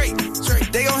 And I'm straight.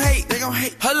 They gon'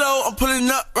 hate. Hello, I'm pulling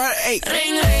up right at 8.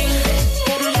 Ring ring.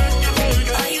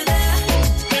 Are you there?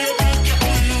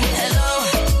 Hello.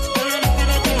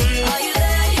 Are you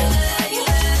there? You there? You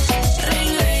there?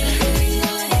 Ring ring.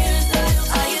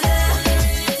 Are you there?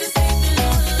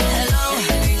 Hello.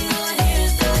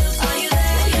 Are you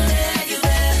there? You there? You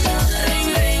there? Ring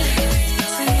ring.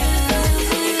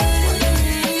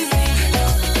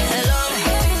 Hello.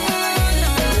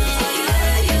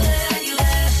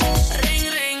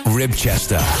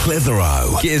 Ribchester,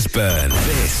 Clitheroe, Gisburn.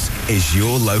 This is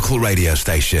your local radio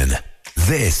station.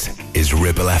 This is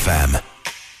Ribble FM.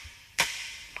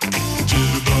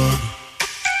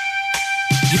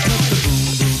 You put the boom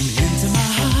boom into my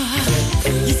heart.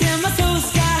 You send my soul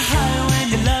sky high when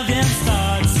your loving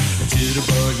starts.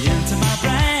 Jitterbug into my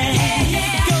brain.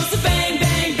 Goes to bang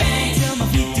bang bang till my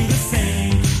feet do the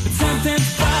same. But something's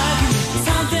bugging,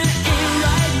 something ain't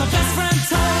right. My best friend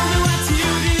told me what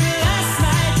you did last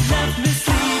night. You left me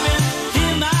sleeping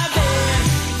in my bed.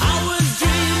 I was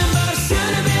dreaming, but I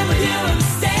should have been with you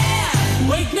instead.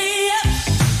 Wake me up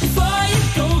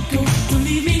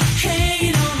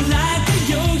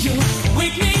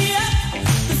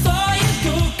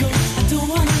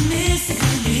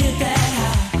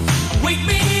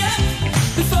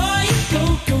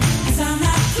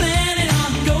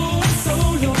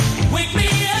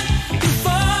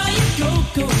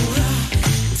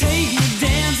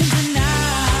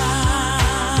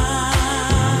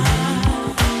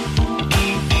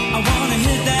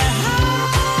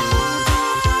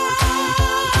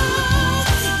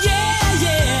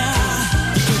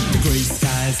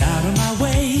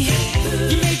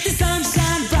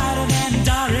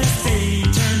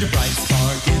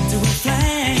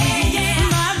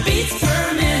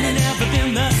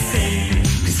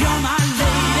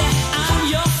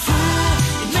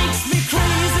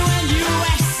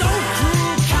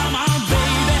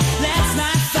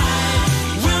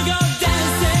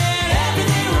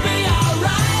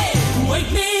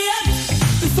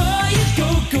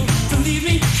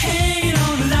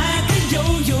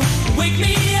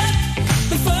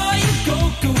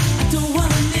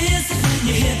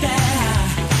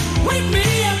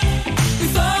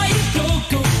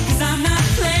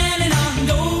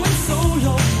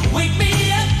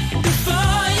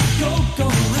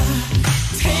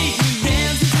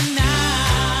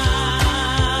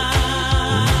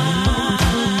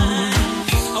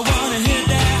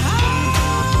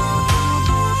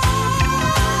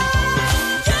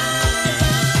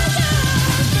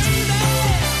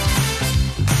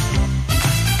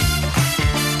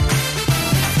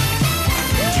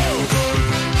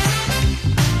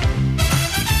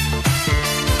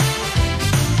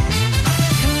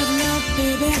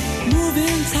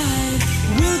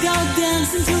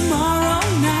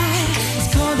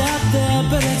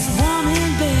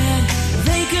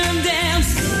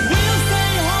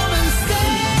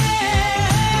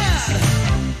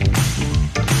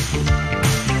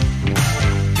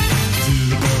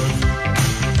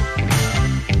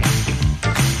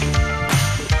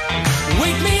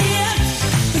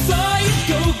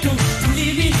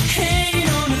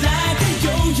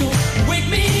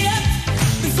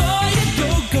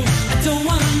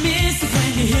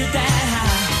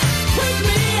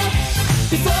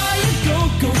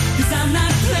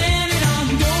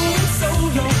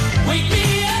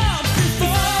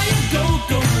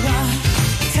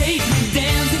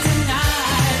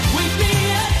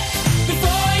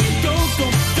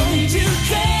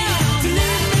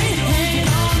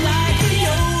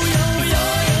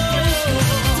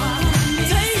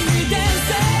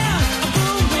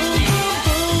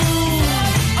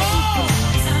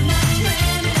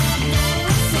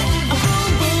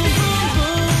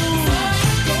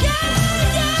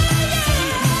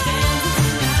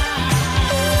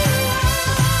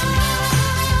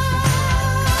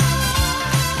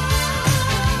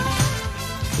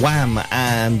Wham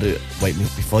and Wake Me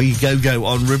Up Before You Go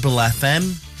on Ribble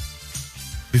FM.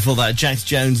 Before that, Jax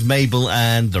Jones, Mabel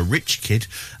and The Rich Kid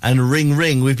and Ring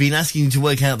Ring. We've been asking you to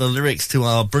work out the lyrics to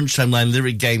our Brunch Timeline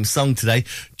lyric game song today.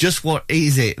 Just what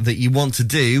is it that you want to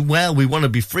do? Well, we want to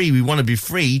be free. We want to be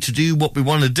free to do what we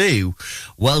want to do.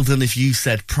 Well done if you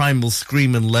said Primal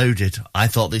Scream and Loaded. I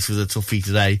thought this was a toughie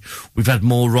today. We've had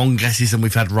more wrong guesses than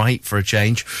we've had right for a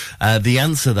change. The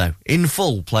answer, though, in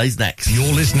full, plays next.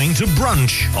 You're listening to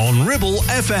Brunch on Ribble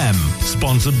FM,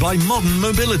 sponsored by Modern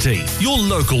Mobility, your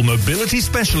local mobility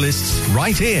specialists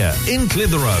right here in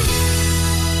Clitheroe.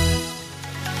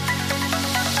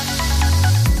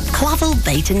 Clavel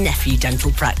Bait and Nephew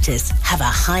Dental Practice have a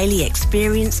highly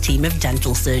experienced team of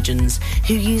dental surgeons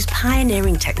who use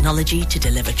pioneering technology to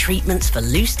deliver treatments for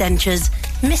loose dentures,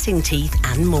 missing teeth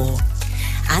and more.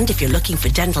 And if you're looking for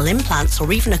dental implants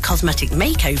or even a cosmetic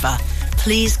makeover,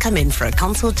 please come in for a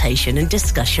consultation and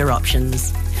discuss your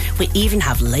options. We even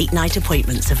have late night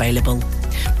appointments available.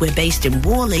 We're based in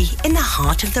Worley in the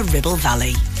heart of the Ribble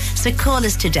Valley. So call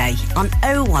us today on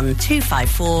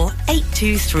 01254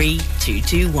 823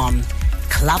 221.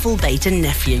 Clavel Bait and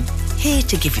Nephew, here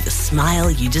to give you the smile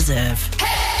you deserve.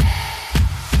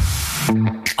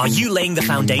 Are you laying the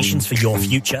foundations for your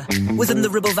future? Within the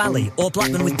Ribble Valley or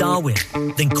Blackburn with Darwin?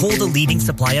 Then call the leading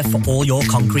supplier for all your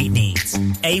concrete needs.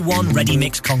 A1 Ready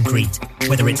Mix Concrete.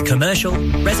 Whether it's commercial,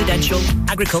 residential,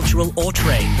 agricultural or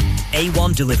trade,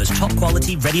 A1 delivers top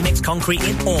quality ready mix concrete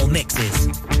in all mixes.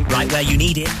 Right where you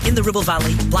need it, in the Ribble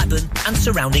Valley, Blackburn and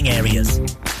surrounding areas.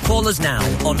 Call us now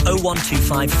on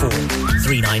 01254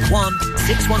 391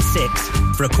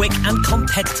 616 for a quick and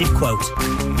competitive quote.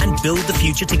 And build the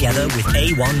future together with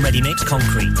A1 Ready Mix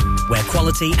Concrete, where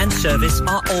quality and service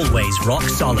are always rock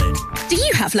solid. Do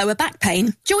you have lower back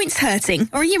pain, joints hurting,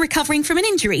 or are you recovering from an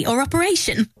injury or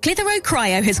operation? Clitheroe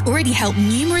Cryo has already helped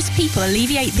numerous people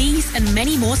alleviate these and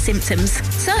many more symptoms.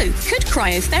 So, could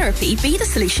cryotherapy be the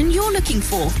solution you're looking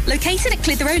for? Located at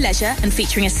Clitheroe Leisure and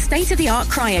featuring a state-of-the-art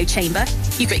cryo chamber,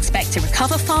 you can expect to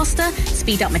recover faster,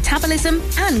 speed up metabolism,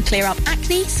 and clear up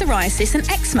acne, psoriasis, and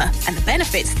eczema. And the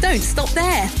benefits don't stop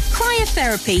there.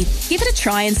 Cryotherapy. Give it a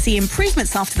try and see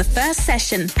improvements after the first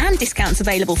session, and discounts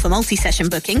available for multi-session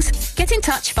bookings. Get in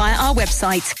touch via our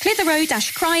website,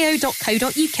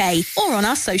 clitheroe-cryo.co.uk, or on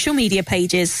our social media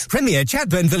pages. Premier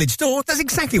Chatburn Village Store does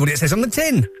exactly what it says on the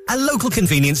tin. A local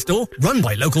convenience store run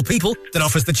by local people that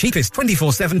offers the cheapest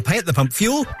 24/7 pay-at-the-pump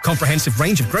fuel, comprehensive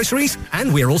range of groceries,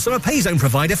 and we're also a pay zone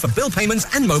provider for bill payments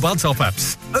and mobile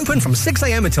top-ups. Open from 6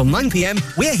 a.m. until 9 p.m.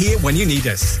 We're here when you need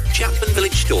us. Chatburn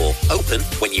Village Store, open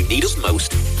when you need us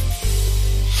most.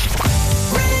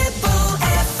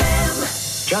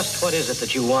 Just what is it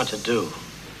that you want to do?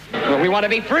 Well, we want to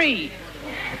be free.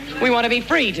 We want to be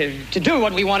free to do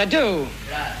what we want to do.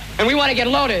 And we want to get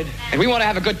loaded. And we want to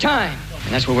have a good time.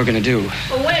 And that's what we're going to do.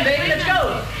 Well, wait, baby, let's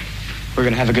go. We're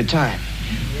going to have a good time.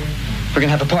 We're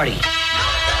going to have a party.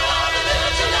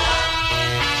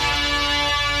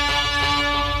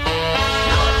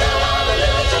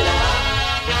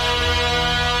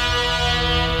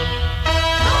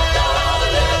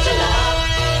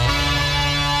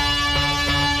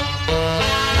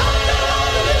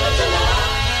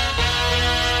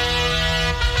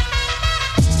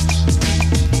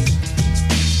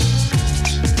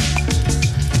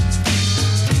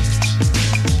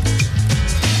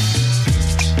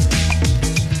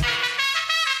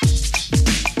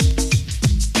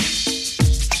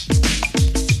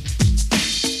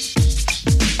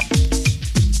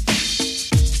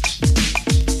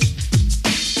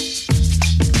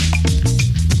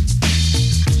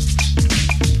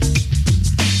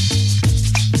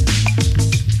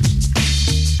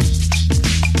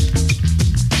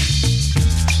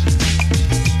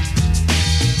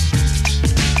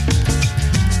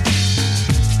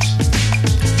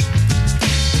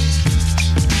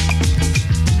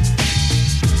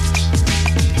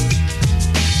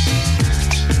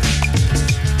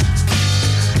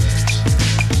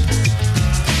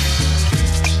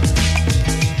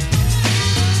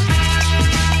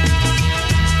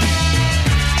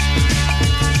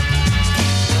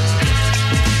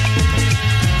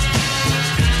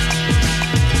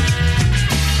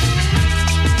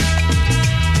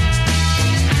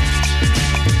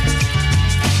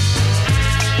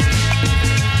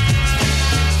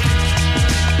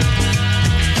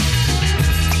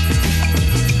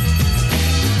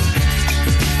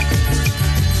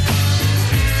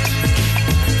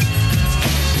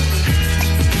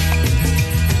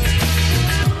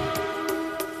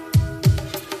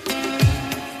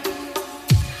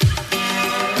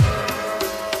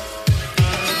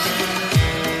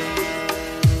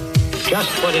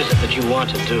 What is it that you want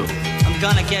to do? I'm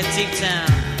gonna get deep down,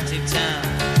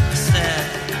 I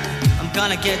said, I'm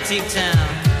gonna get deep down.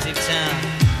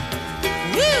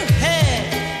 Woo, hey!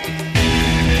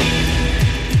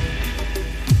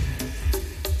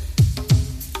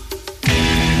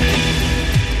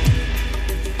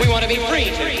 We want to be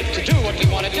free to do what we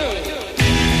want to do.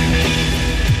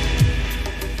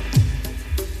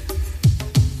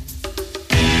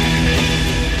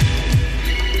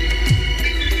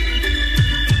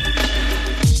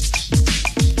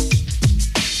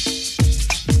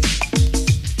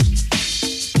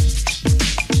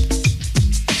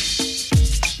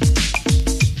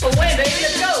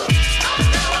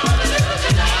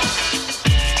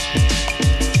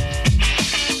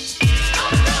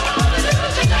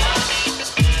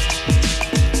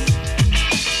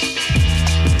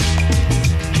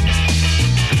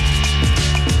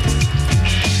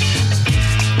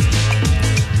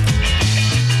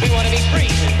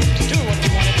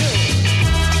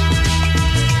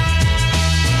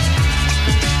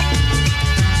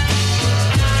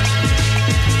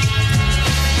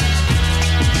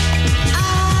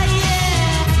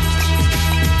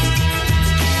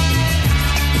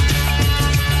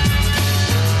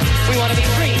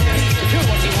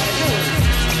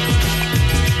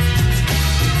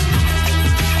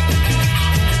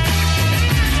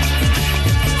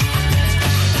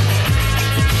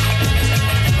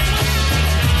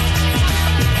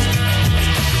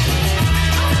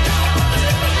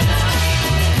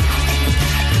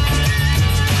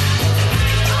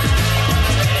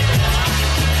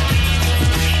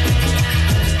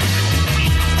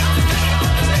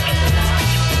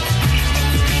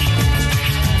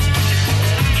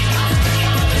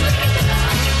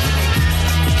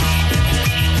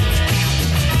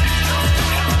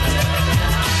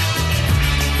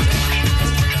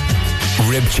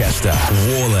 Ribchester,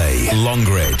 Worley,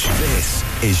 Longridge.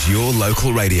 This is your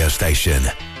local radio station.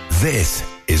 This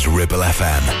is Ribble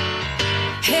FM.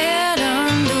 Head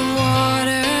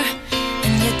underwater,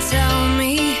 and you tell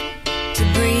me to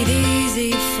breathe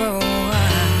easy for a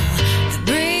while. The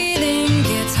breathing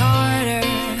gets harder,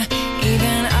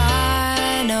 even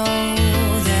I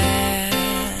know that.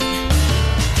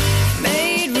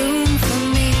 Made room for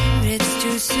me, but it's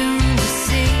too soon to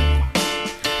see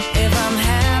if I'm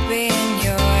happy in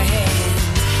your hands.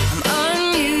 I'm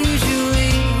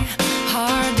unusually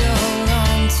hard to hold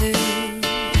on to.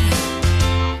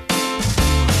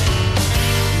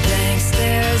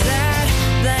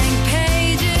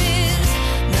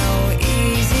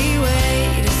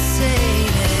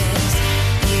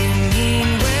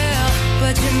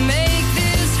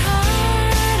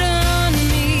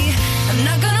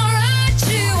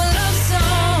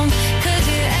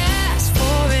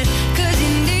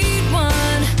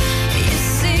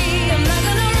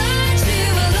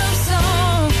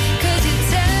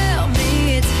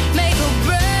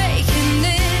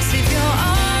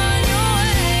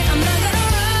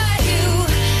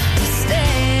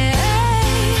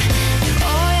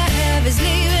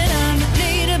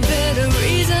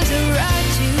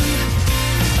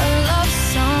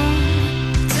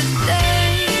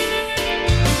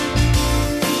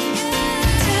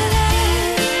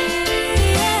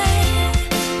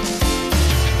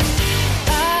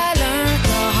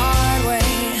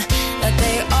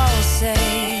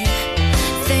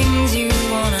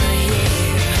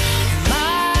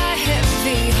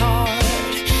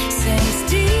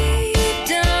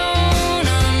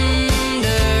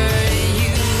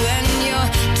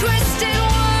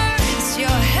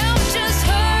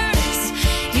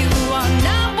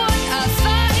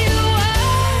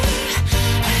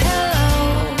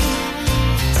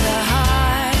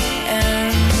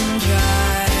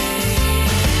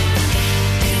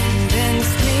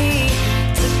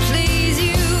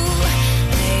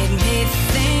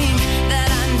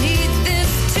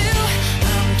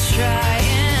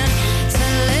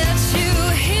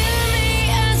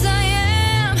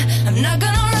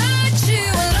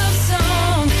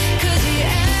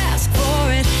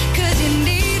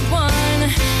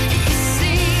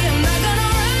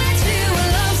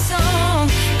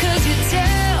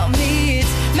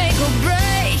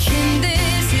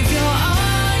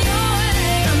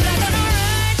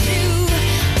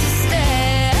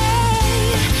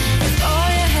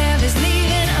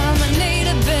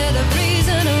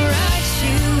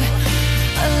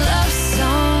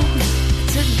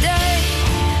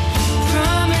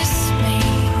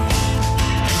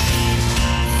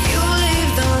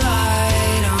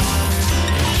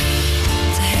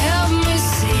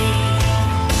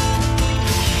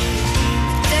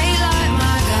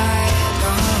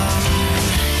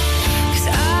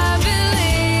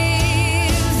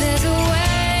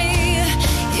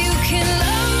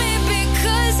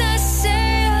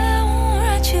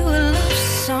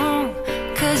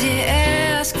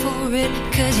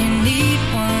 'cause you need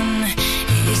one.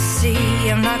 You see,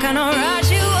 I'm not gonna write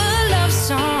you a love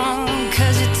song,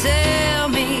 'cause you tell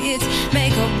me it's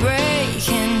make or break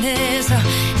in this.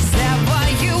 Is that why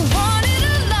you wanted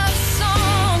a love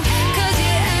song? 'Cause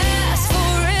you asked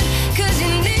for it, 'cause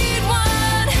you need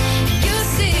one. You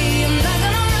see, I'm not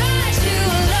gonna write you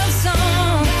a love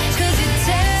song, 'cause you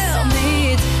tell me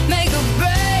it's make or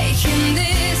break in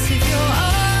this. If you're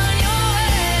on your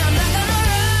way, I'm not gonna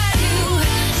write you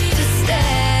to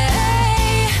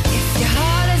stay. If your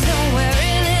heart is nowhere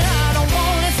in it, I don't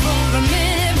want it for a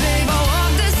minute, babe. I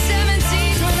walk the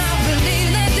 17s when I believe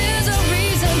that there's a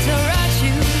reason to write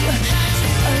you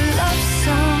a love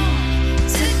song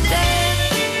today.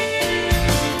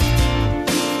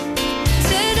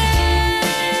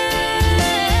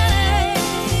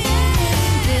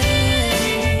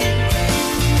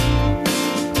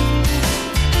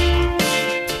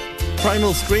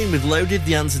 Primal Scream with Loaded,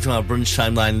 the answer to our Brunch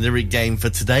Timeline lyric game for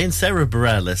today. And Sarah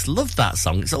Bareilles, love that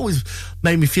song. It's always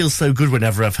made me feel so good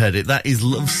whenever I've heard it. That is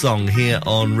Love Song here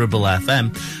on Ribble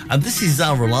FM. And this is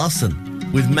Zara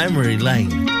Larsson with Memory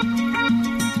Lane.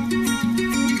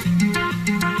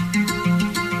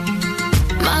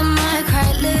 Mama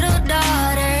cried, little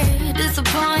daughter,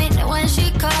 disappointed when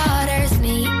she caught her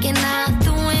sneaking out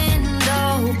the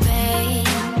window pane.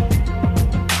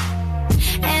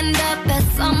 End up at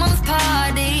someone's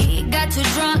party, got too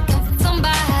drunk and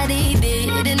somebody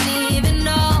didn't even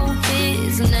know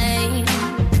his name.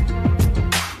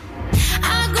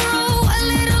 I grew a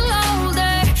little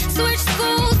older, switched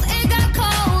schools, it got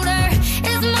colder.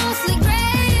 It's mostly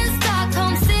gray in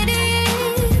Stockholm City.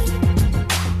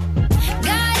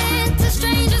 Got into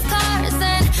strangers' cars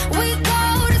and we go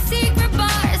to secret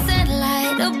bars and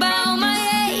lied about my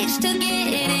age to get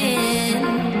in.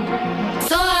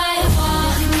 So I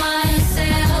walk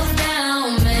myself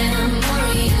down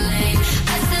memory lane.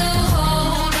 I still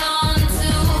hold on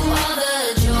to all the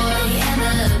joy and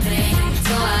the pain.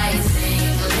 So I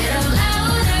sing a little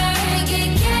louder, get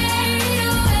carried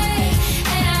away,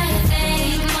 and I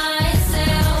thank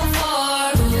myself for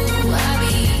who I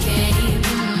became.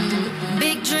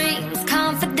 Big dreams,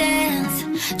 confidence,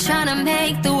 trying to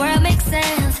make the world make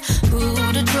sense. Who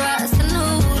to trust and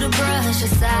who to brush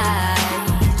aside.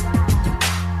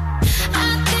 I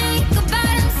think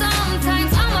about it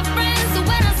sometimes, all my friends who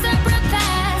went on separate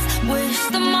paths. Wish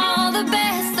them all the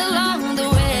best along the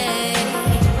way.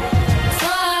 So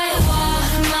I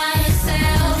walk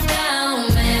myself down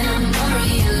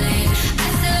memory lane. I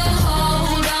still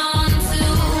hold on to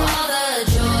all the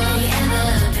joy and the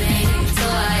pain. So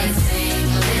I sing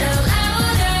a little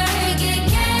louder, get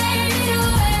carried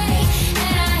away,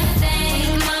 and I thank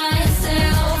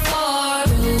myself for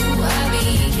who I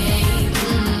became.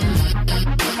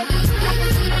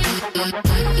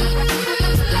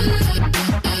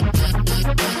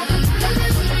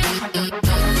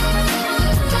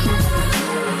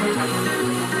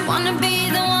 Wanna be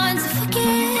the one to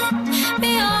forget,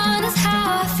 be honest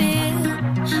how I feel.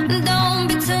 Don't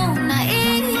be too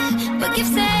naive, but give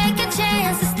second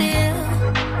chances still.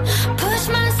 Push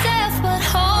myself, but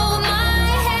hold my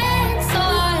hand. So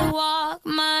I walk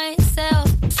myself.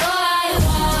 So I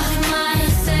walk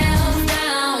myself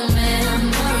down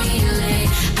memory lane.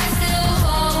 I still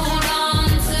hold on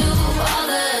to all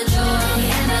the joy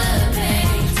and the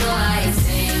pain. So I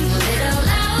sing a little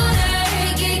louder,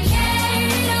 get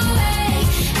carried away,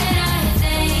 and I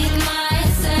thank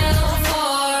myself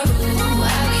for who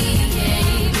I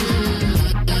became.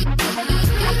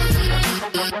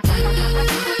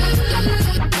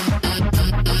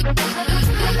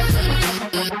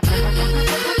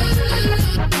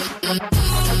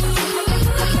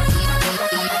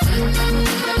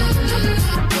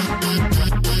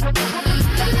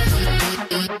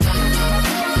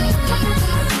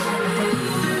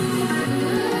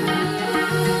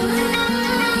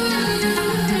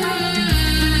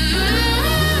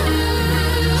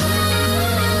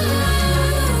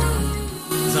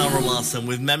 Zara Larsson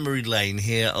with Memory Lane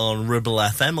here on Ribble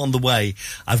FM. On the way,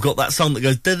 I've got that song that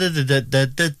goes da da da da da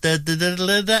da da da da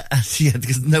da da. Yeah,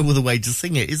 there's no other way to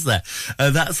sing it, is there?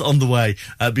 That's on the way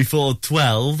before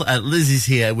 12. Liz is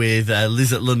here with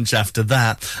Liz at lunch after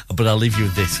that, but I'll leave you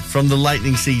with this. From the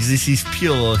Lightning Seas, this is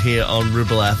Pure here on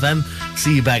Ribble FM.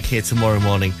 See you back here tomorrow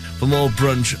morning for more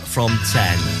Brunch from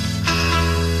 10.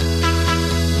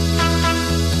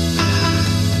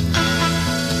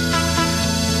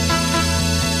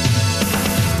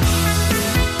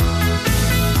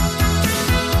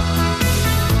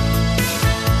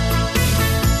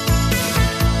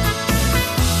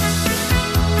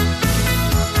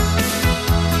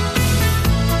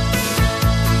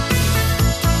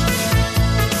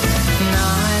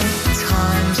 Nights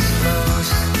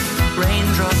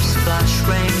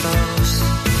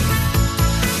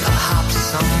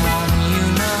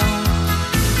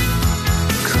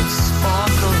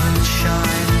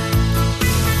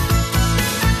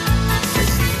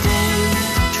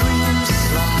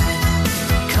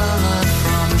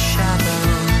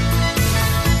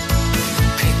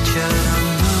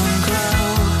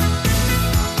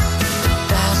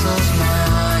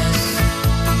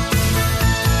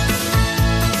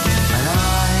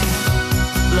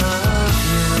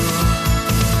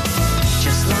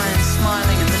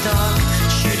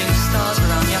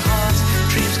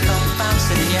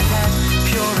your head,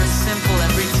 pure and simple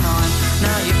every time.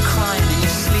 Now you're crying in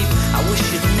your sleep. I wish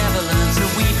you'd never learn to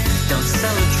weep. Don't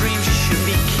sell the dreams you should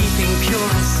be keeping, pure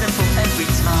and simple every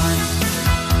time.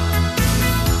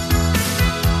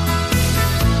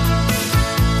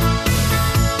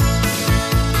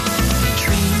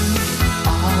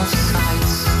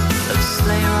 Of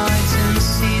sleigh rides in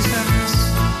seasons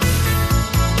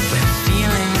where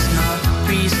feelings, not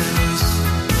reasons,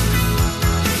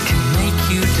 can make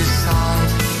you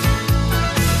decide.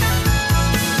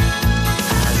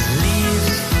 As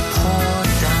leaves pour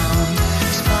down,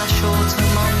 splash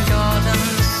autumn on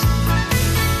gardens,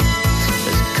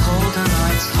 as colder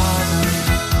nights harden,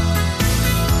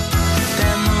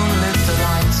 their moonlit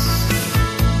delights.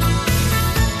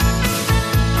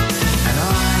 And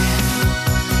I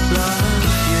love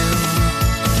you.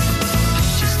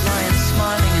 Just lying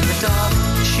smiling in the dark,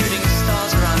 shooting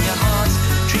stars around your heart.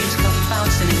 Dreams come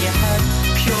bouncing in your head,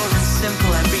 pure and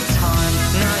simple every time.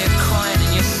 Now you're crying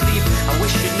in your sleep. I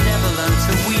wish you'd never learn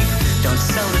to weep. Don't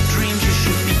sell the dreams you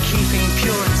should be keeping,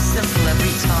 pure and simple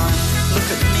every time. Look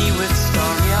at me with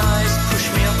starry eyes, push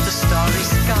me up the starry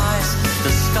skies.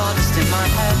 The stardust in my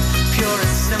head, pure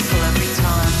and simple every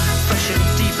time. Fresh and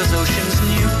deep as oceans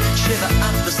new, shiver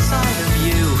at the sight of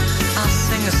you. I'll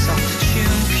sing a soft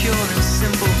tune, pure and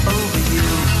simple over you.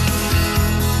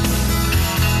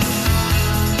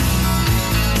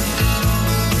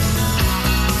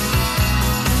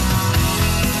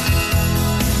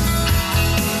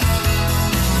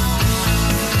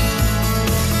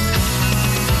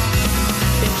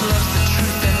 If love's the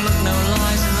truth, then look no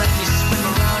lies and let me swim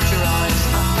around your eyes.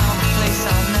 I found a place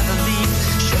I'll never leave.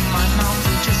 Shut my mouth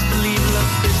and just believe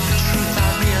love is the truth I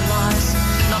realize.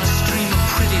 Not a stream of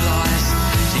pretty lies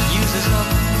to use us up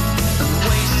and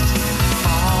waste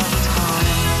our time.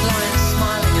 Lying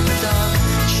smiling in the dark,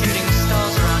 shooting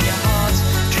stars around your heart.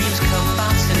 Dreams come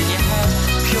bouncing in your head,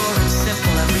 pure and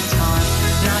simple every time.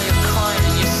 Now you're crying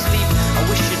in your sleep. I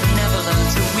wish you'd never learn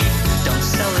to weep. Don't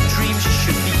sell the dreams you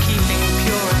should be keeping,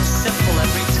 pure and simple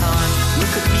every time.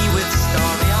 Look at me with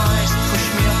starry eyes, push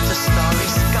me up the starry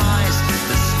skies.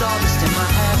 The stardust in my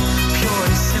head, pure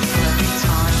and simple every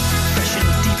time. Fresh and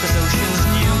deep as oceans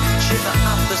new, shiver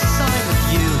at the sight of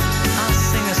you. I'll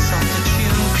sing a softer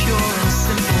tune, pure and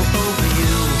simple over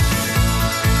you.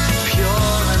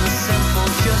 Pure and simple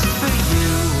just for you.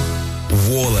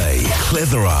 Worley,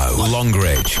 Clitheroe,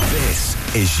 Longridge. This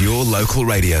is your local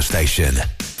radio station.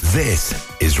 This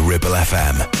is Ribble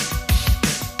FM.